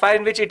crossfire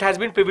in which it has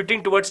been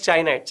pivoting towards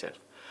China itself.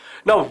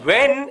 Now,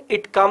 when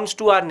it comes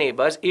to our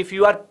neighbors, if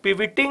you are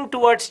pivoting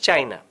towards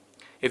China,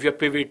 if you're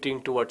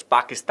pivoting towards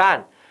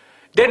Pakistan,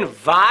 then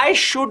why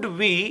should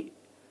we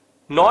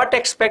not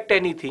expect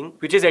anything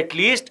which is at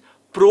least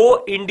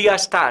pro-India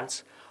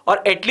stance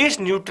or at least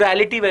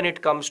neutrality when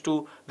it comes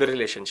to the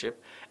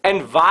relationship?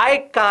 And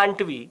why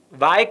can't we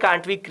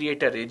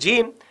create a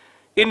regime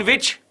in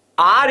which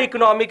our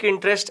economic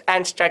interest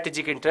and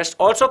strategic interest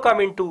also come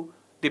into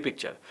the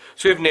picture?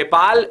 So if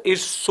Nepal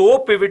is so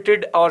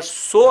pivoted or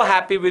so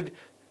happy with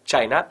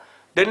China,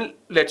 then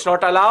let's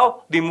not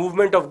allow the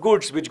movement of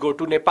goods which go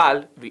to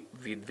Nepal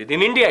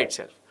within India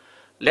itself.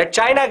 Let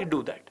China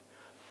do that.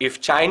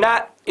 If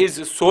China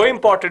is so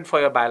important for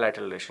your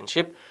bilateral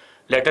relationship,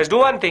 let us do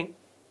one thing.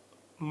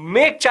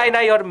 Make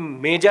China your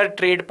major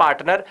trade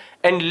partner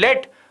and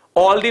let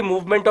all the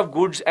movement of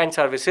goods and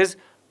services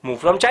move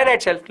from China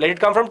itself. Let it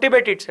come from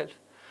Tibet itself.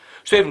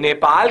 So if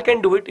Nepal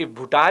can do it, if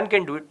Bhutan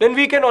can do it, then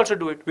we can also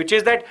do it, which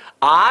is that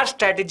our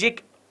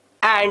strategic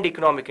and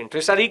economic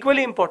interests are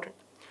equally important.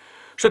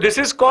 So this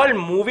is called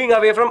moving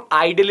away from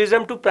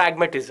idealism to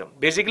pragmatism.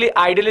 Basically,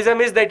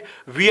 idealism is that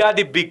we are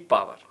the big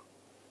power.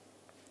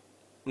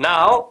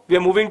 Now we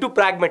are moving to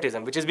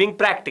pragmatism, which is being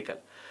practical,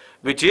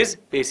 which is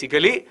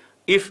basically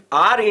if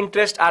our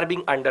interests are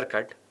being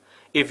undercut,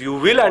 if you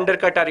will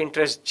undercut our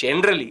interests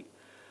generally,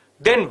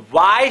 then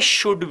why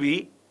should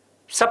we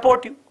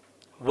support you?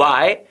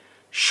 Why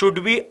should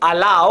we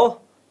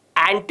allow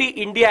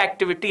anti-India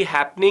activity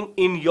happening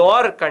in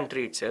your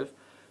country itself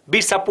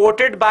be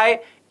supported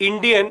by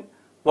Indian,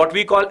 what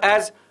we call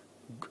as,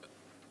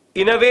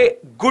 in a way,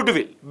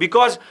 goodwill?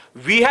 Because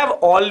we have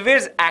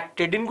always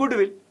acted in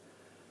goodwill.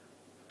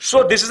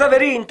 So this is a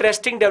very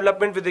interesting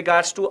development with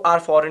regards to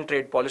our foreign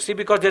trade policy,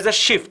 because there's a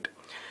shift,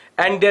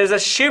 and there's a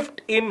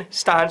shift in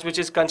stance which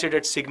is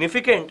considered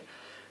significant,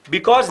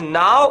 because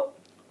now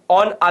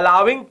on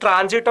allowing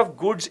transit of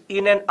goods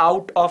in and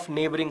out of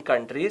neighboring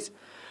countries,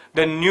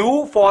 the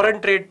new foreign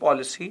trade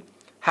policy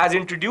has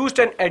introduced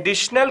an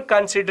additional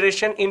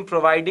consideration in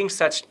providing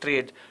such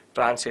trade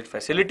transit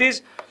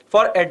facilities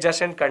for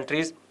adjacent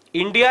countries.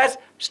 India's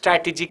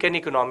strategic and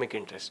economic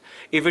interest.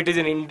 If it is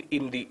in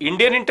the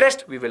Indian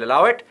interest, we will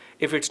allow it.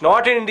 If it's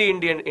not in the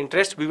Indian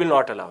interest, we will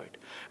not allow it.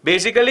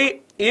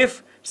 Basically,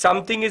 if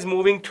something is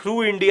moving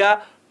through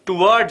India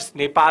towards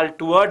Nepal,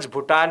 towards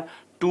Bhutan,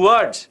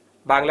 towards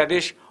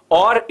Bangladesh,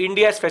 or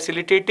India is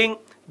facilitating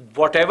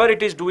whatever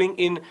it is doing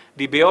in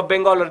the Bay of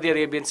Bengal or the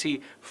Arabian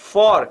Sea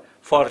for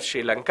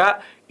Sri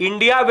Lanka,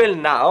 India will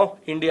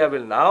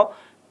now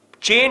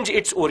change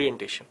its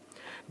orientation.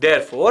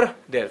 Therefore,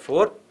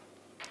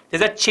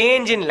 there's a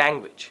change in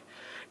language.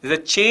 There's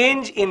a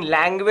change in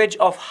language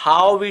of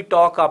how we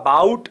talk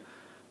about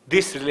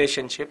this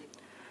relationship.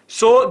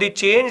 So the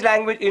change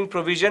language in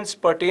provisions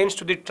pertains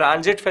to the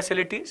transit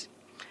facilities,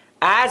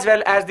 as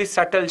well as the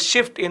subtle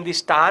shift in the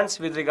stance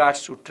with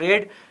regards to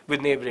trade with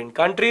neighboring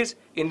countries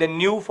in the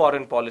new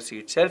foreign policy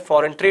itself,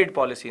 foreign trade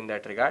policy in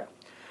that regard.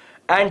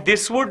 And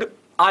this would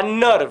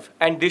unnerve,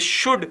 and this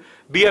should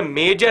be a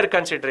major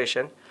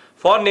consideration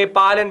for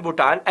Nepal and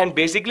Bhutan. And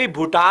basically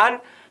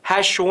Bhutan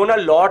has shown a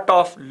lot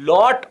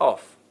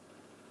of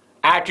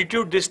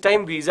attitude this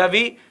time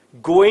vis-a-vis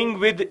going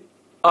with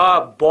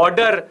a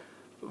border,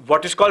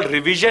 what is called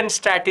revision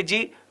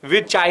strategy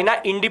with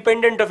China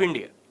independent of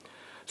India.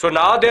 So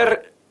now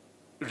they're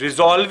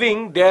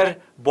resolving their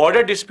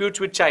border disputes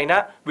with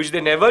China, which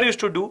they never used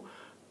to do,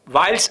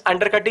 whilst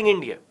undercutting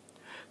India.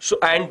 So,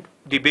 and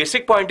the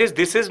basic point is,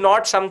 this is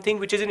not something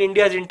which is in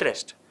India's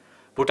interest.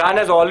 Bhutan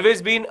has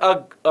always been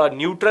a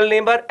neutral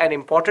neighbor, an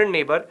important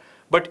neighbor,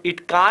 but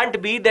it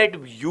can't be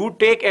that you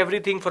take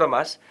everything from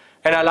us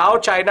and allow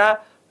China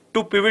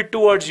to pivot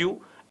towards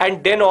you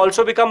and then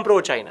also become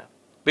pro-China,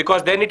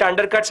 because then it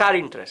undercuts our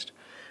interest.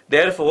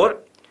 Therefore,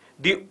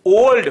 the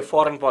old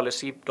foreign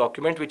policy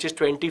document, which is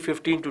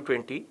 2015 to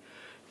 20,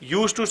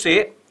 used to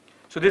say,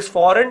 so this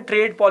foreign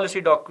trade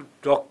policy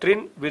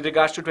doctrine with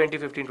regards to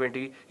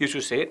 2015-20 used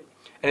to say,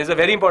 and it's a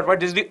very important part,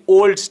 this is the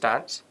old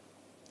stance: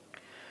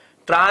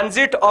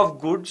 transit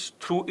of goods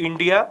through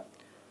India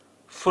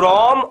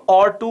from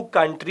or to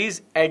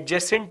countries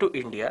adjacent to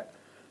India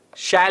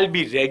shall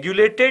be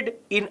regulated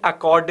in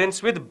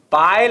accordance with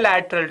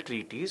bilateral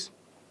treaties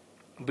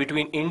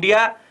between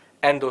India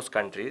and those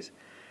countries,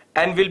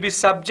 and will be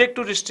subject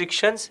to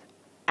restrictions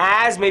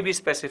as may be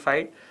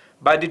specified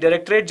by the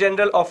Directorate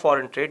General of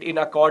Foreign Trade in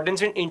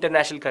accordance with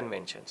international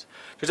conventions.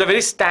 So it's a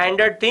very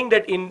standard thing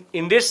that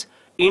in this,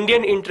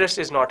 Indian interest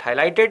is not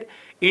highlighted,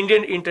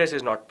 Indian interest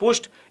is not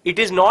pushed, it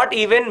is not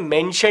even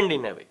mentioned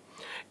in a way.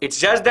 It's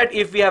just that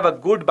if we have a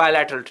good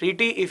bilateral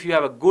treaty, if you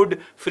have a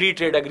good free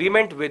trade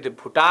agreement with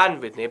Bhutan,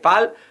 with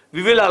Nepal,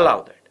 we will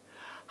allow that.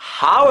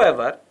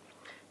 However,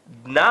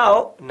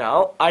 now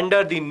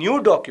under the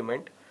new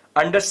document,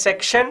 under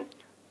section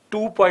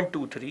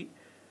 2.23,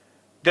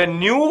 the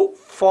new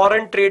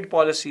foreign trade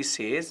policy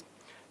says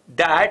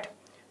that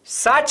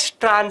such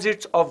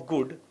transits of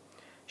good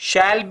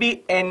shall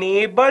be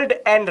enabled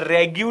and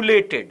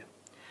regulated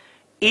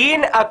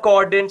in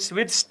accordance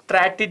with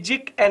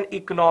strategic and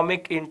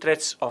economic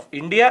interests of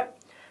India,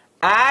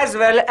 as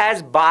well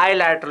as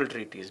bilateral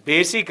treaties.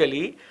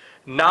 Basically,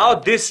 now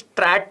this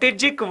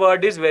strategic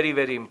word is very,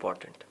 very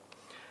important.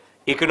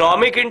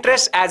 Economic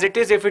interests, as it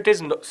is, if it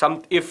is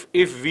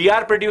if we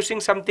are producing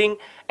something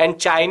and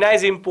China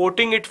is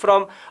importing it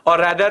from, or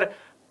rather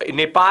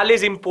Nepal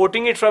is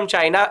importing it from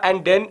China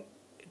and then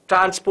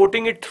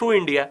transporting it through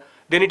India,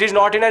 then it is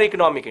not in our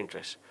economic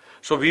interest.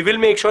 So we will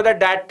make sure that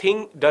that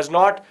thing does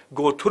not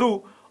go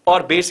through,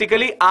 or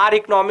basically our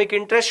economic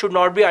interest should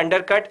not be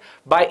undercut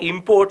by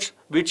imports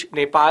which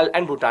Nepal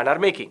and Bhutan are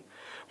making.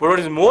 But what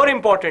is more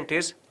important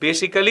is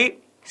basically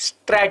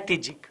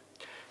strategic.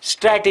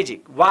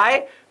 Strategic.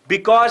 Why?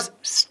 Because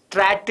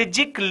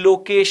strategic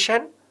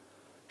location,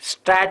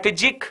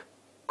 strategic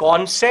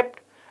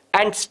concept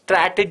and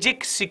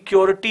strategic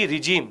security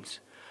regimes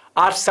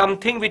are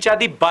something which are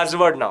the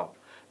buzzword now.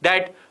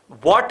 That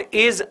what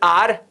is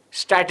our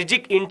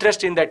strategic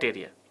interest in that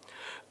area?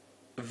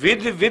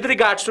 With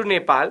regards to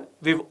Nepal,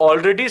 we've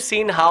already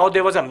seen how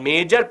there was a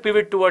major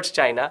pivot towards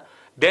China,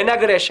 then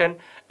aggression,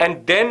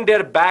 and then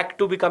they're back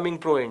to becoming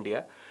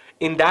pro-India.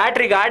 In that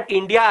regard,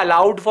 India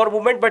allowed for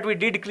movement, but we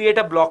did create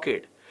a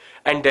blockade.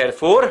 And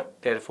therefore,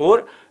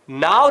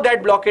 now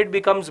that blockade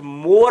becomes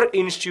more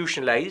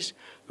institutionalized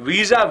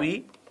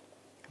vis-a-vis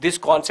this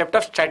concept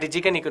of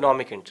strategic and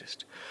economic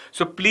interest.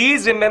 So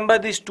please remember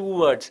these two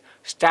words,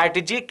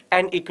 strategic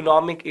and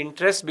economic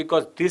interest,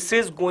 because this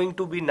is going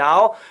to be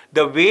now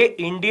the way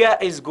India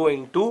is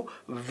going to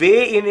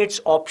weigh in its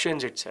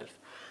options itself.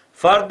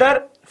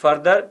 Further,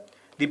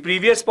 the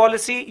previous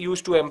policy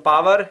used to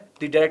empower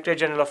the Director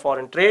General of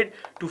Foreign Trade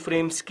to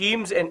frame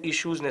schemes and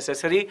issues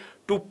necessary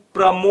to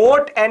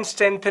promote and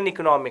strengthen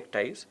economic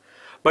ties.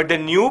 but the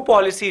new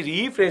policy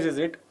rephrases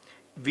it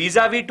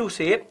vis-a-vis to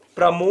say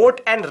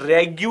promote and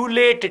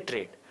regulate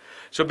trade.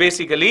 So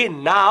basically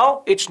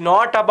now it's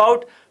not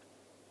about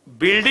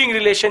building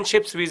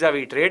relationships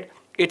vis-a-vis trade,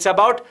 it's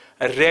about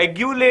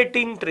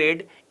regulating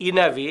trade in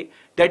a way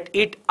that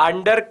it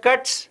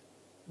undercuts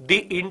the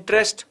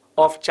interest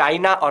of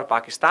China or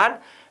Pakistan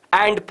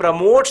and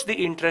promotes the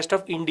interest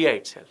of India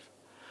itself.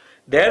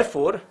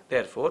 Therefore,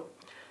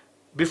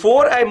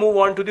 before I move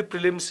on to the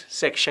prelims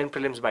section,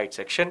 prelims bite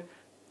section,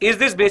 is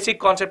this basic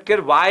concept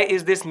clear? Why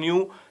is this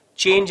new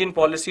change in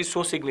policy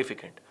so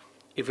significant?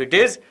 If it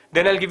is,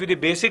 then I'll give you the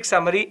basic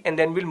summary and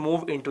then we'll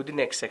move into the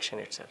next section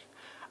itself.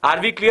 Are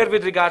we clear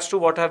with regards to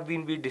what have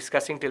been we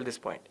discussing till this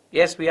point?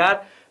 Yes, we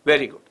are.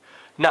 Very good.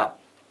 Now,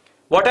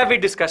 what have we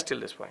discussed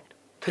till this point?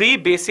 3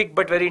 basic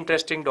but very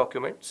interesting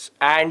documents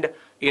and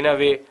in a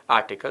way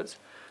articles.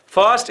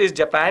 First is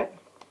Japan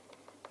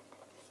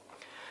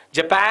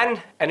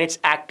and its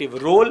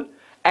active role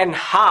and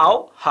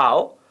how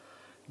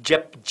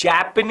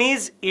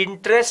Japanese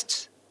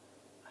interests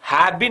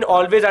have been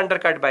always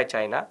undercut by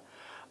China,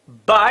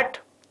 but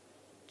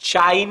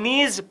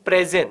Chinese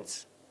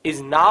presence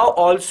is now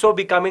also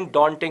becoming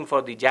daunting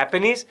for the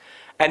Japanese,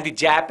 and the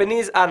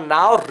Japanese are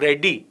now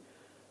ready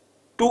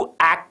to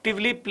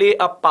actively play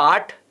a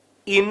part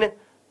in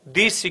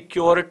the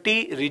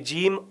security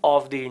regime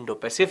of the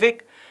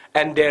Indo-Pacific,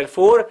 and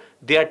therefore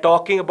they are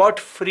talking about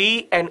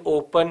free and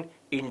open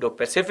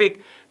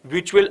Indo-Pacific,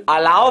 which will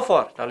allow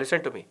for, now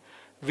listen to me,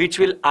 which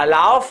will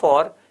allow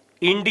for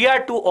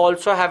India to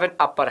also have an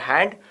upper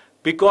hand,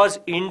 because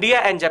India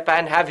and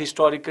Japan have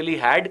historically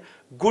had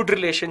good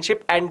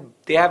relationship and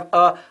they have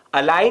a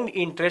aligned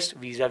interest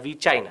vis-a-vis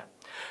China.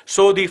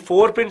 So the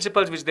 4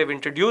 principles which they've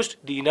introduced,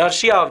 the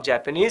inertia of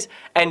Japanese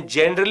and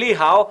generally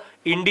how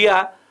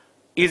India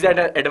is at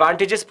an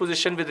advantageous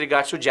position with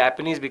regards to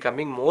Japanese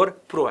becoming more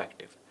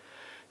proactive.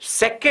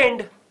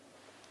 Second,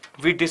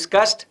 we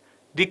discussed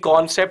the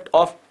concept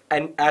of,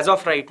 and as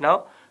of right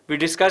now, we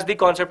discussed the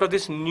concept of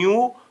this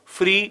new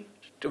free,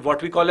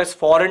 what we call as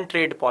foreign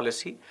trade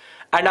policy.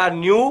 And our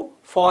new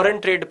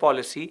foreign trade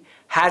policy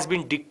has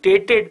been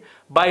dictated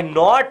by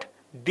not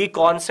the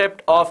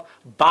concept of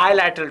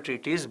bilateral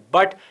treaties,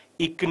 but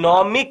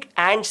economic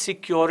and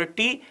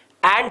security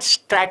and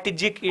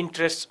strategic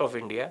interests of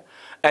India.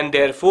 And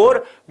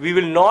therefore, we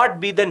will not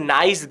be the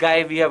nice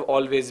guy we have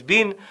always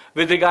been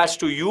with regards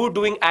to you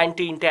doing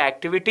anti-India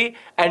activity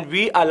and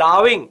we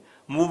allowing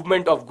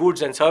movement of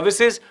goods and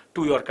services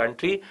to your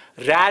country.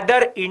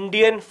 Rather,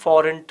 Indian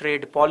foreign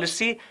trade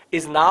policy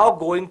is now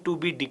going to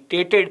be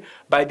dictated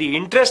by the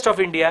interest of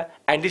India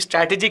and the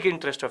strategic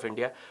interest of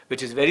India,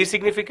 which is very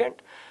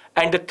significant.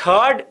 And the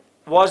third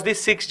was the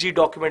 6G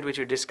document which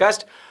we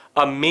discussed,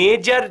 a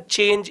major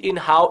change in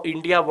how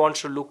India wants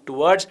to look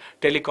towards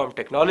telecom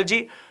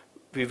technology.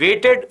 We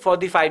waited for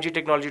the 5G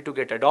technology to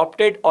get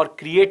adopted or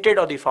created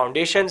or the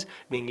foundations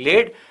being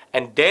laid,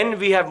 and then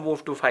we have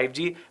moved to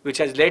 5G, which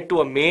has led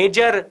to a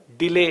major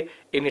delay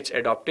in its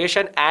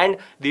adaptation, and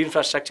the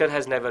infrastructure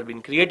has never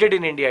been created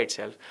in India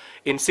itself.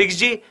 In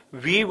 6G,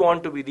 we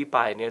want to be the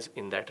pioneers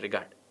in that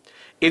regard.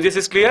 If this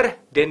is clear,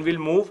 then we'll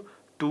move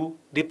to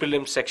the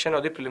prelims section or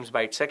the prelims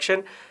bite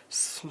section.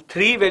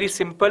 3 very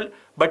simple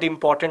but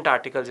important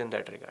articles in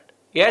that regard.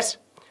 Yes?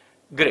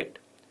 Great.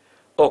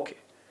 Okay.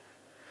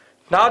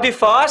 Now the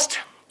first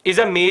is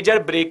a major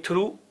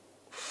breakthrough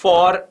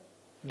for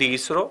the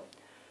ISRO,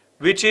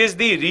 which is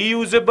the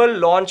reusable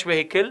launch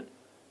vehicle,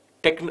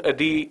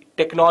 the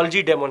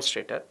technology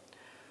demonstrator.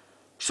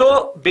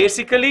 So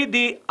basically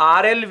the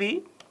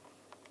RLV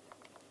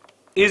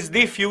is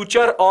the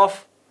future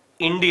of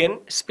Indian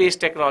space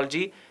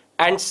technology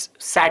and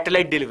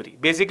satellite delivery.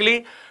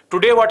 Basically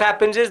today what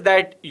happens is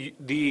that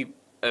the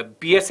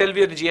PSLV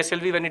or the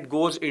GSLV, when it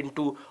goes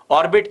into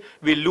orbit,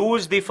 we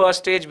lose the first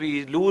stage,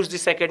 we lose the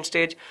second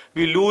stage,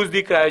 we lose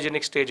the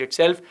cryogenic stage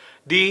itself.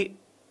 The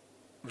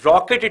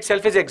rocket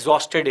itself is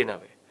exhausted in a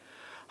way.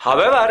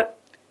 However,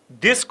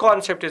 this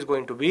concept is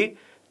going to be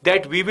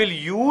that we will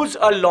use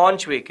a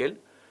launch vehicle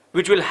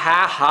which will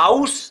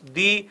house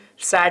the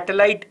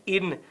satellite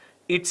in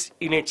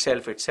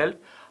itself.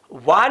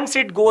 Once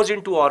it goes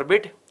into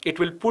orbit, it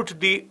will put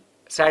the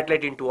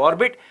satellite into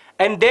orbit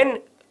and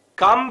then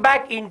come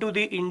back into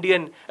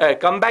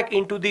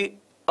the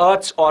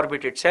Earth's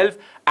orbit itself,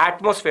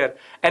 atmosphere,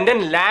 and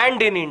then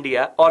land in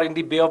India or in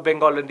the Bay of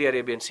Bengal and the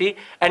Arabian Sea,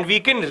 and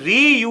we can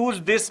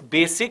reuse this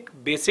basic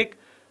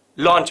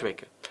launch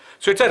vehicle.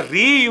 So it's a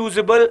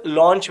reusable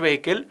launch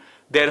vehicle,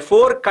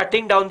 therefore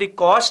cutting down the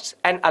costs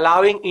and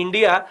allowing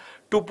India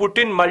to put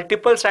in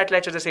multiple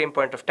satellites at the same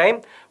point of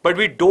time, but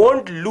we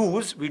don't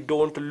lose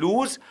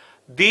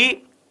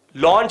the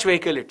launch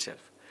vehicle itself.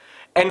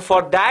 And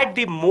for that,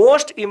 the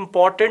most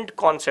important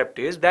concept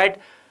is that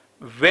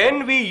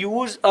when we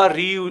use a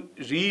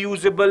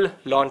reusable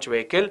launch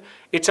vehicle,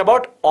 it's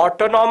about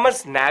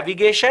autonomous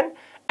navigation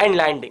and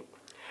landing.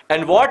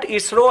 And what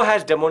ISRO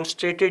has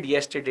demonstrated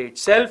yesterday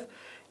itself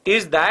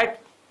is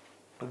that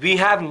we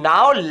have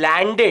now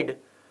landed,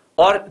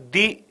 or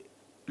the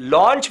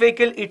launch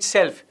vehicle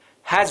itself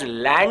has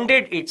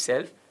landed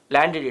itself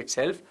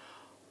itself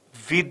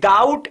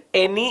without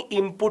any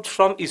input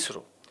from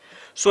ISRO.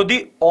 So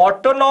the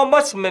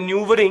autonomous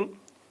maneuvering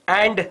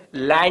and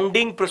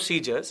landing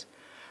procedures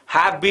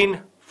have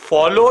been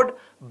followed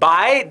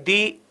by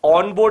the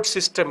onboard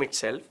system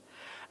itself,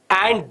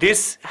 and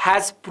this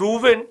has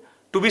proven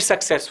to be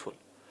successful.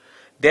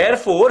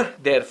 Therefore,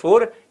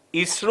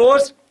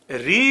 ISRO's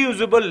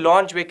reusable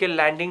launch vehicle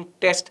landing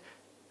test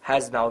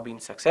has now been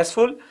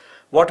successful.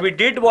 What we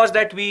did was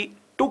that we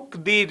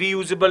took the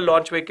reusable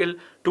launch vehicle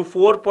to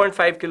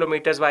 4.5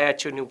 kilometers via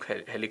Chinook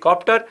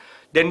helicopter.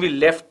 Then we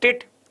left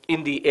it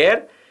in the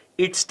air.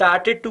 It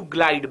started to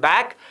glide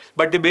back,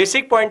 but the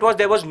basic point was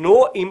there was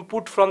no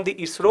input from the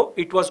ISRO.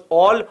 It was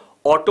all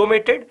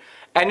automated,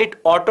 and it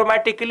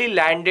automatically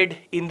landed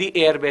in the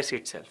airbase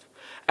itself.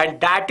 And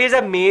that is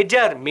a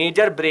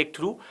major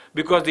breakthrough,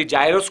 because the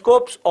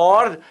gyroscopes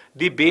or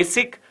the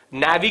basic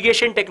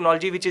navigation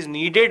technology which is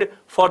needed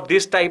for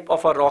this type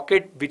of a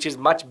rocket, which is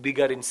much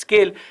bigger in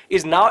scale,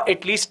 is now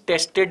at least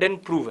tested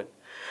and proven.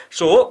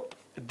 So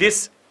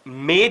this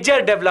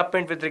major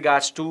development with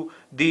regards to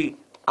the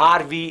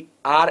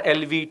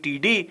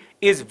RLVTD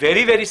is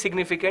very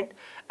significant,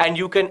 and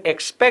you can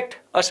expect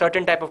a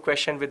certain type of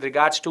question with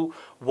regards to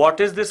what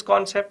is this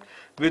concept,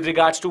 with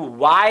regards to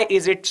why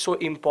is it so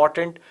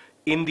important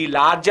in the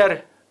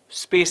larger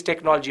space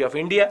technology of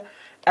India,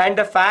 and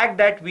the fact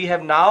that we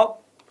have now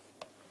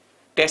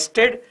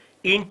tested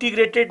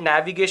integrated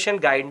navigation,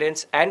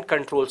 guidance and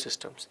control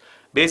systems.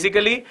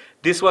 Basically,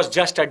 this was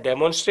just a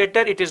demonstrator.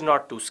 It is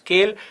not to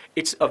scale.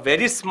 It's a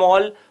very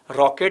small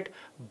rocket,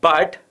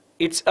 but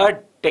it's a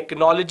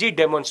technology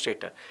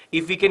demonstrator.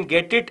 If we can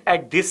get it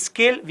at this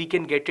scale, we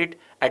can get it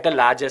at a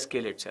larger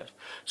scale itself.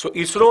 So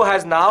ISRO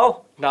has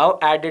now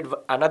added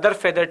another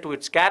feather to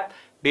its cap,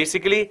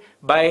 basically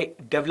by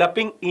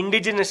developing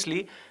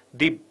indigenously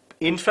the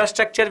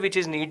infrastructure which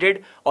is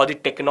needed, or the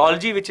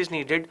technology which is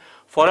needed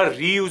for a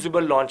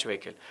reusable launch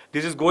vehicle.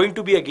 This is going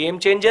to be a game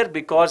changer,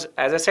 because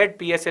as I said,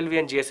 PSLV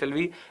and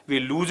GSLV, we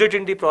lose it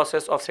in the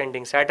process of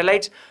sending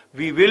satellites.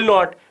 We will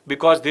not,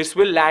 because this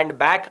will land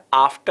back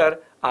after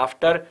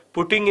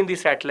putting in the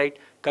satellite,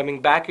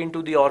 coming back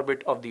into the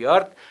orbit of the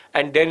Earth,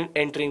 and then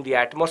entering the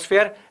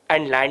atmosphere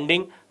and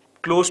landing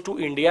close to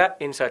India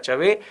in such a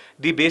way.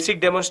 The basic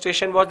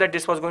demonstration was that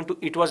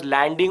it was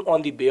landing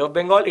on the Bay of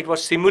Bengal. It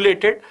was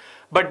simulated,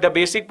 but the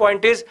basic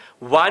point is,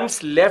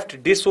 once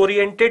left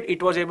disoriented,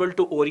 it was able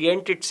to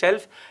orient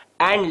itself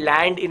and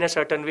land in a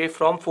certain way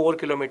from 4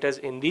 kilometers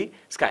in the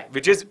sky,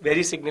 which is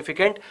very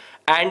significant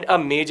and a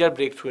major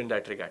breakthrough in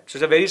that regard. So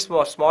it's a very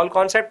small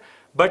concept,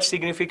 but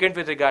significant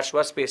with regards to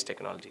our space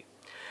technology.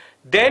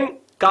 Then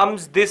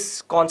comes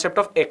this concept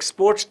of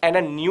exports and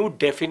a new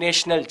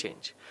definitional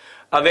change.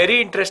 A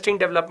very interesting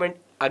development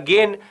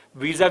again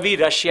vis-a-vis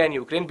Russia and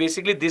Ukraine.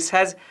 Basically, this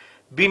has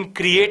been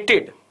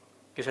created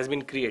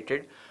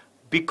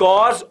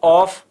because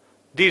of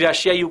the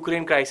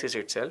Russia-Ukraine crisis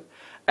itself,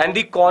 and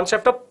the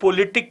concept of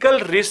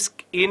political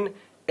risk in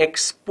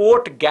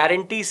export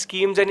guarantee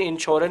schemes and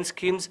insurance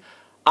schemes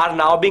are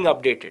now being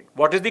updated.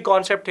 What is the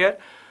concept here?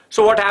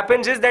 So what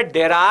happens is that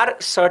there are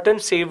certain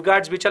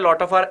safeguards which a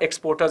lot of our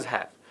exporters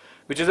have,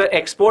 which is an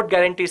export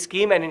guarantee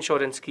scheme and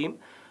insurance scheme,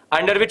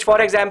 under which, for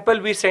example,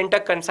 we sent a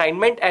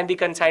consignment, and the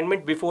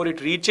consignment, before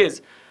it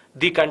reaches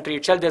the country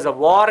itself, there's a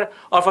war,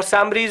 or for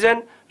some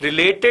reason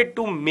related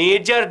to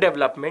major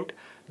development,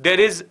 there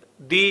is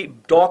the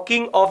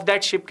docking of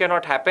that ship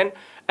cannot happen,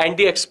 and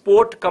the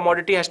export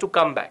commodity has to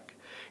come back.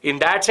 In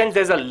that sense,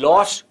 there's a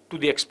loss to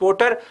the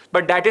exporter,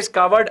 but that is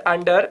covered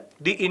under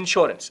the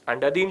insurance,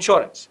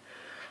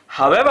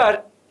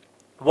 However,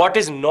 what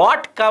is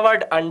not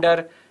covered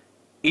under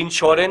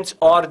insurance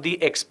or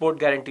the export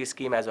guarantee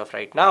scheme as of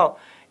right now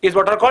is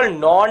what are called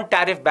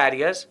non-tariff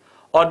barriers,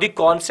 or the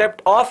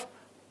concept of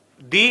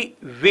the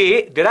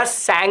way there are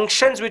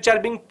sanctions which are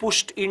being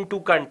pushed into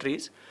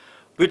countries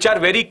which are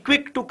very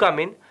quick to come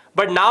in,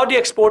 but now the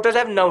exporters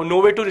have no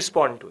way to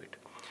respond to it.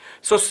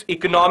 So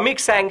economic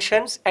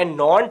sanctions and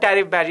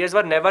non-tariff barriers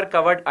were never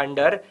covered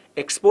under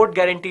export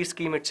guarantee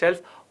scheme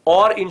itself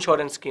or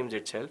insurance schemes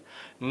itself.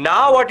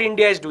 Now what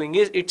India is doing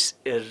is it's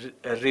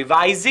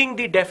revising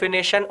the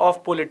definition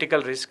of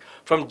political risk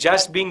from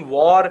just being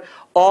war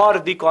or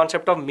the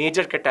concept of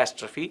major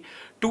catastrophe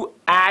to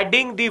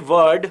adding the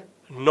word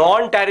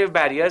non-tariff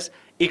barriers,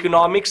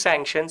 economic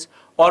sanctions,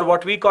 or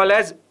what we call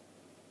as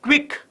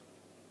quick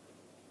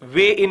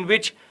way in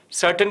which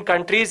certain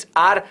countries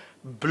are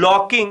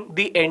blocking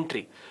the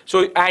entry.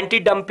 So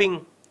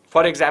anti-dumping,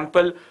 for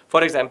example,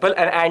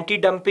 an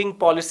anti-dumping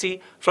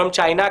policy from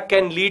China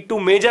can lead to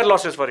major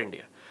losses for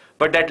India.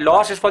 But that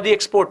loss is for the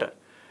exporter.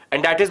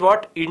 And that is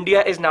what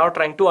India is now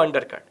trying to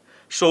undercut.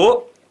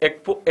 So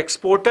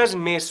exporters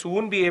may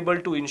soon be able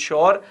to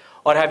insure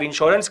or have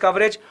insurance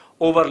coverage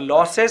over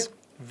losses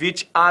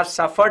which are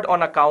suffered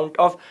on account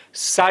of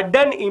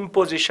sudden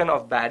imposition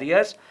of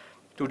barriers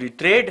to the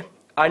trade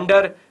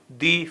under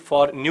the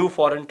new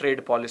foreign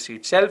trade policy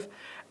itself.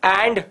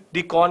 And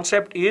the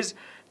concept is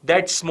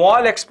that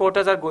small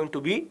exporters are going to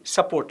be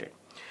supported.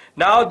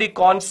 Now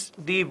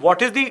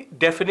what is the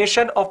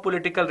definition of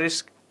political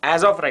risk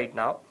as of right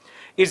now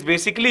is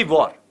basically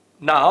war.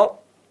 Now,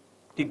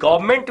 the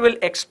government will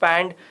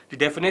expand the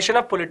definition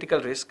of political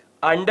risk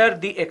under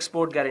the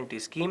export guarantee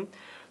scheme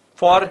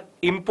for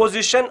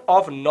imposition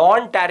of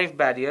non-tariff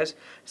barriers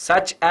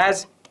such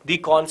as the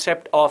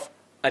concept of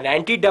an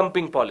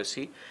anti-dumping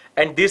policy,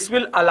 and this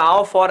will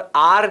allow for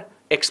our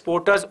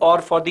exporters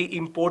or for the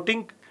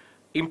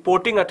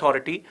importing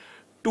authority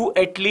to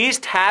at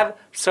least have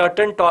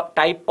certain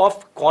type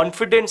of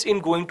confidence in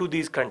going to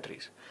these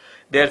countries.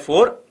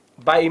 Therefore,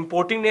 by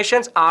importing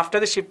nations after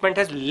the shipment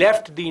has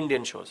left the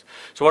Indian shores.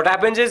 So what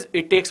happens is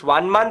it takes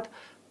 1 month,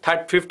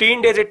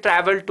 15 days it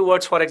traveled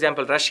towards, for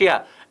example,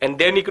 Russia, and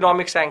then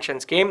economic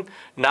sanctions came.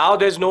 Now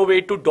there's no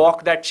way to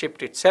dock that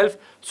ship itself,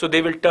 so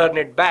they will turn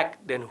it back.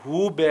 Then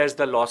who bears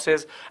the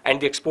losses?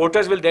 And the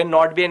exporters will then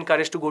not be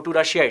encouraged to go to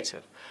Russia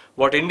itself.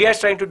 What India is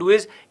trying to do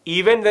is,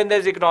 even when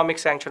there's economic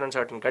sanction on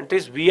certain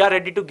countries, we are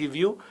ready to give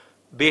you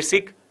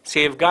basic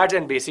safeguards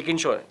and basic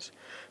insurance.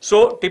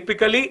 So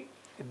typically,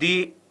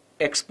 the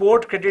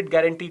Export Credit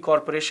Guarantee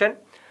Corporation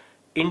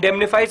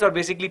indemnifies or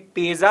basically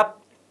pays up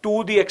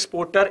to the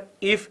exporter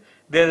if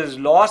there is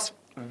loss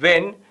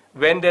when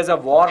there's a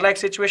war-like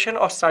situation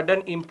or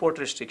sudden import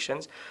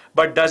restrictions,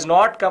 but does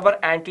not cover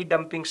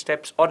anti-dumping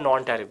steps or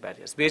non-tariff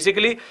barriers.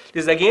 Basically,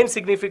 this is again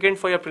significant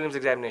for your prelims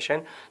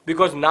examination,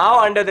 because now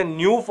under the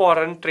new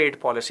foreign trade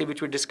policy,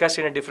 which we discussed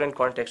in a different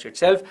context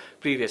itself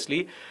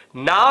previously,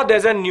 now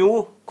there's a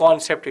new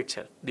concept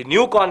itself. The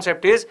new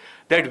concept is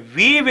that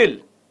we will,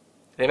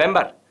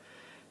 remember,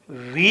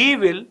 we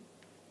will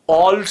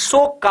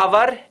also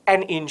cover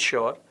and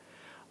insure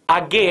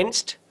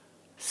against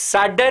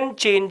sudden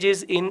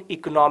changes in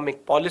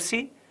economic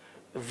policy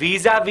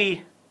vis-a-vis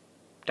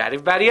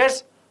tariff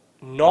barriers,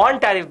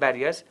 non-tariff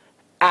barriers,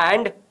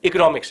 and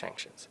economic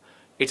sanctions.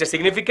 It's a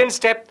significant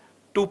step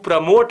to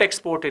promote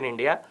export in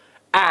India,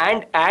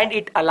 and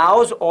it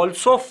allows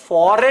also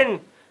foreign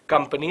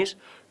companies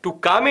to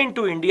come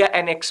into India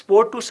and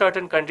export to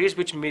certain countries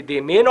which they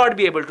may not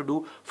be able to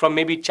do from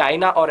maybe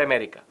China or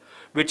America,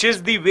 which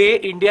is the way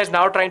India is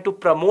now trying to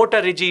promote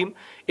a regime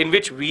in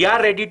which we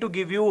are ready to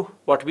give you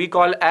what we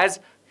call as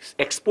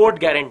export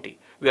guarantee.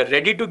 We are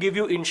ready to give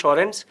you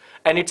insurance,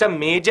 and it's a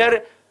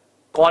major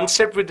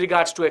concept with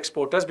regards to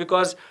exporters,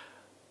 because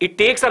it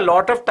takes a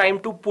lot of time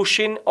to push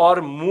in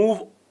or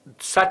move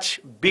such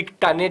big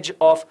tonnage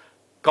of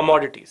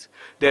commodities.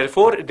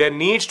 Therefore, there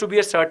needs to be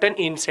a certain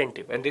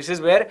incentive, and this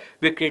is where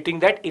we're creating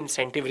that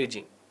incentive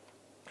regime.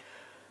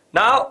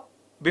 Now,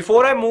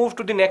 before I move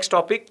to the next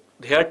topic,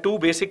 here are two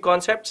basic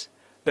concepts: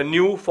 the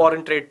new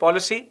foreign trade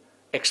policy,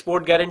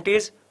 export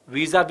guarantees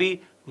vis-a-vis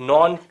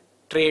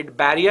non-trade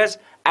barriers,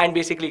 and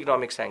basically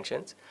economic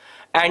sanctions.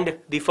 And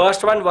the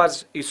first one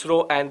was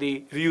ISRO and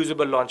the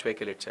reusable launch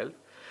vehicle itself.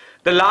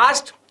 The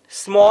last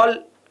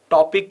small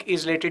topic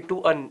is related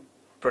to a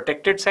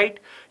protected site.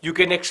 You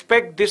can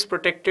expect this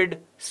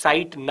protected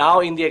site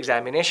now in the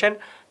examination.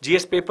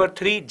 GS paper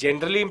 3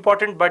 generally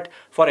important, but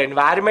for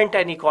environment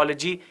and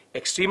ecology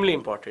extremely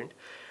important,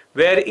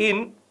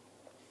 wherein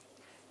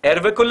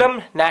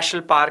Erviculam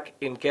National Park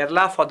in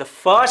Kerala for the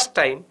first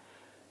time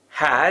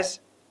has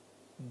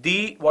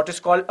what is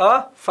called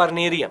a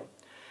fernarium.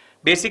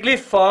 Basically,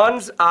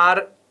 ferns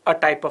are a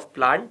type of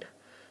plant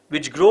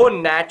which grow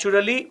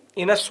naturally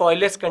in a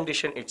soilless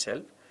condition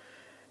itself.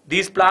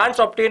 These plants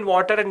obtain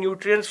water and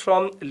nutrients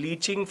from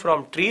leaching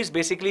from trees.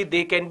 Basically,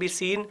 they can be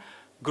seen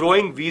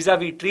growing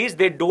vis-a-vis trees.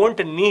 They don't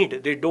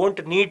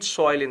need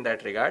soil in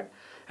that regard,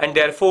 and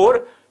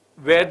therefore,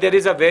 where there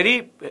is a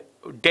very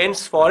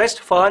dense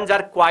forest, ferns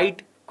are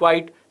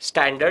quite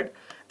standard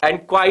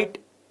and quite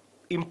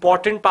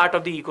important part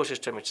of the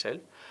ecosystem itself.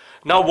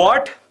 Now,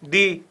 what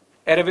the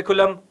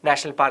Erviculam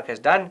National Park has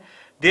done,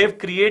 they've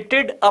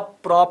created a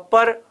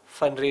proper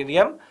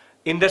fernarium,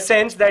 in the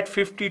sense that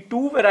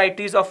 52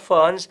 varieties of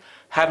ferns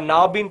have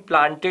now been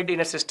planted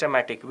in a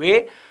systematic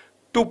way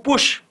to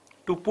push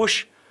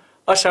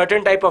a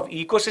certain type of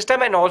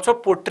ecosystem and also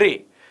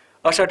portray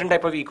a certain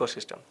type of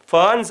ecosystem.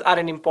 Ferns are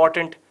an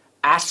important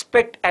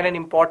aspect and an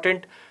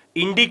important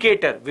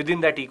indicator within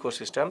that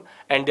ecosystem,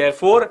 and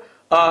therefore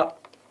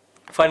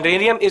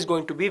fernarium is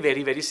going to be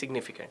very, very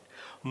significant.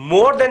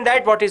 More than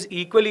that, what is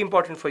equally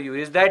important for you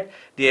is that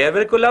the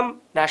Erviculam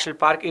National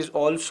Park is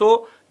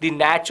also the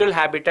natural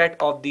habitat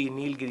of the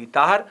Nilgiri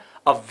tahar,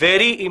 a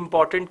very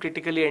important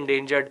critically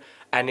endangered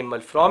animal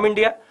from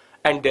India,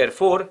 and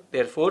therefore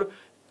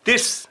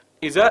this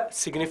is a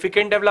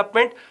significant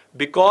development,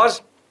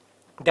 because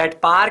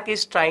that park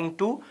is trying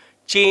to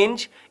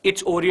change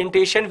its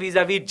orientation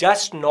vis-a-vis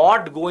just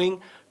not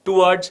going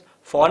towards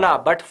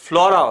fauna but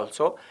flora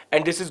also,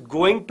 and this is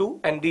going to,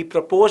 and the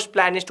proposed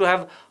plan is to have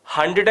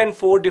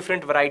 104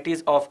 different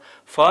varieties of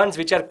ferns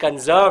which are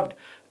conserved,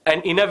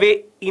 and in a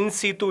way in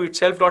situ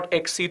itself, not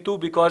ex situ,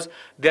 because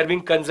they are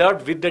being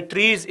conserved with the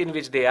trees in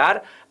which they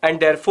are, and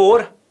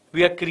therefore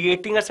we are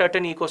creating a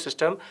certain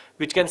ecosystem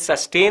which can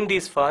sustain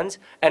these ferns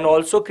and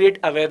also create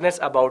awareness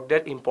about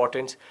their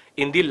importance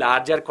in the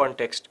larger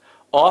context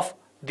of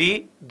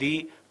the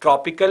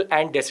tropical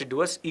and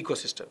deciduous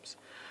ecosystems.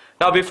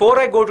 Now, before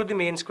I go to the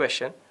mains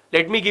question,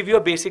 let me give you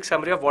a basic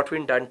summary of what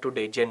we've done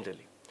today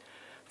generally.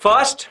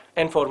 First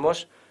and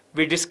foremost,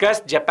 we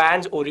discussed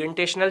Japan's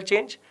orientational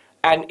change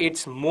and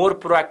its more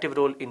proactive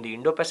role in the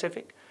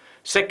Indo-Pacific.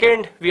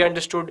 Second, we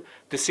understood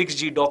the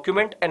 6G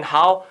document and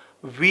how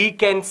we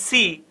can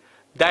see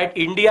that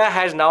India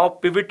has now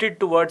pivoted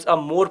towards a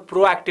more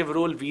proactive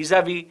role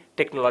vis-a-vis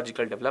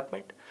technological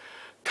development.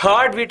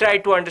 Third, we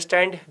tried to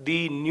understand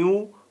the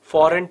new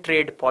foreign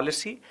trade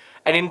policy.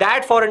 And in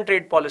that foreign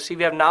trade policy,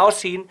 we have now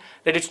seen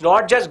that it's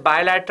not just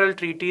bilateral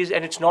treaties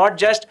and it's not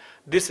just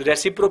this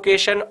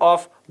reciprocation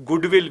of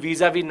goodwill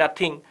vis-a-vis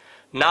nothing.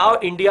 Now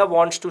India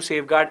wants to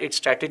safeguard its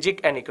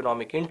strategic and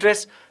economic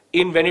interests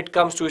in when it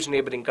comes to its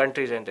neighboring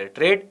countries and their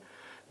trade.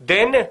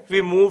 Then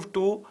we move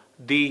to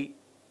the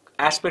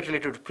aspect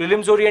related to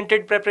prelims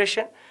oriented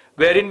preparation,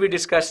 wherein we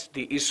discussed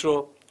the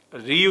ISRO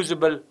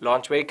reusable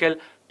launch vehicle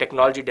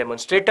technology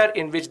demonstrator,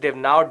 in which they've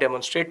now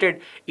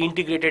demonstrated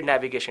integrated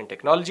navigation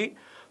technology.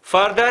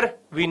 Further,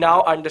 we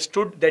now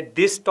understood that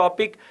this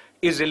topic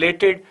is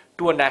related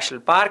to a national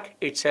park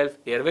itself,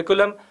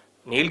 Erviculam,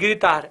 Nilgiri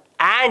Tar,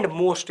 and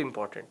most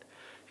important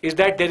is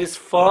that there is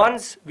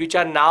ferns which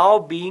are now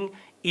being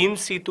in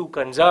situ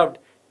conserved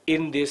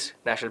in this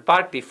national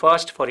park, the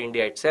first for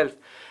India itself.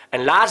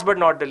 And last but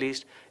not the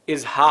least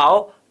is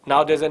how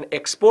now there's an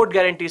export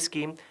guarantee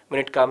scheme when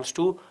it comes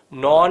to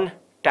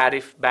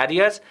non-tariff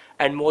barriers,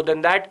 and more than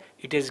that,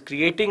 it is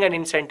creating an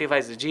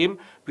incentivized regime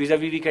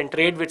vis-a-vis we can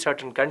trade with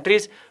certain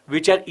countries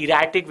which are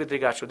erratic with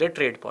regards to their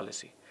trade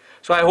policy.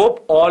 So I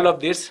hope all of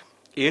this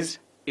is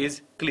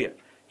clear.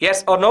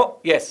 Yes or no?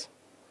 Yes.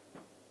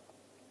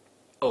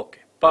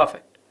 Okay,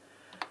 perfect.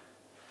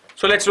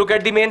 So let's look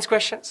at the mains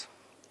questions.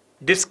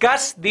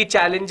 Discuss the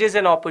challenges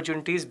and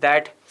opportunities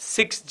that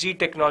 6G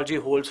technology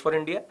holds for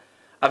India.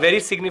 A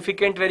very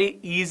significant, very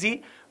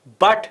easy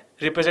but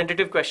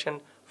representative question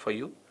for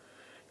you.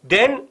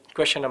 Then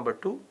question number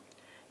 2.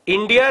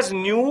 India's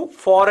new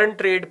foreign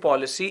trade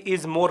policy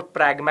is more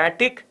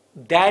pragmatic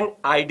than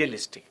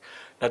idealistic.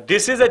 Now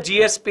this is a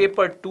GS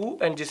paper 2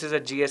 and this is a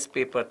GS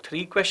paper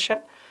 3 question.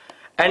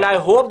 And I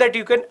hope that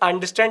you can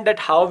understand that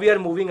how we are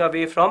moving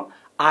away from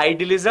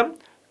idealism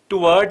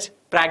towards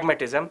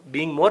pragmatism,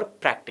 being more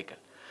practical.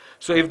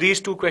 So if these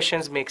two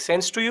questions make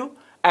sense to you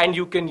and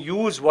you can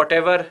use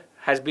whatever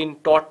has been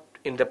taught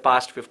in the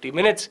past 50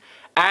 minutes,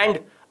 and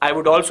I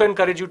would also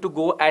encourage you to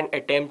go and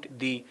attempt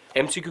the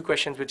MCQ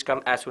questions which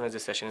come as soon as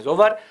this session is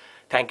over.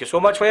 Thank you so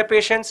much for your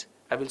patience.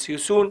 I will see you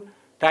soon.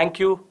 Thank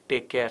you.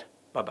 Take care.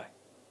 Bye-bye.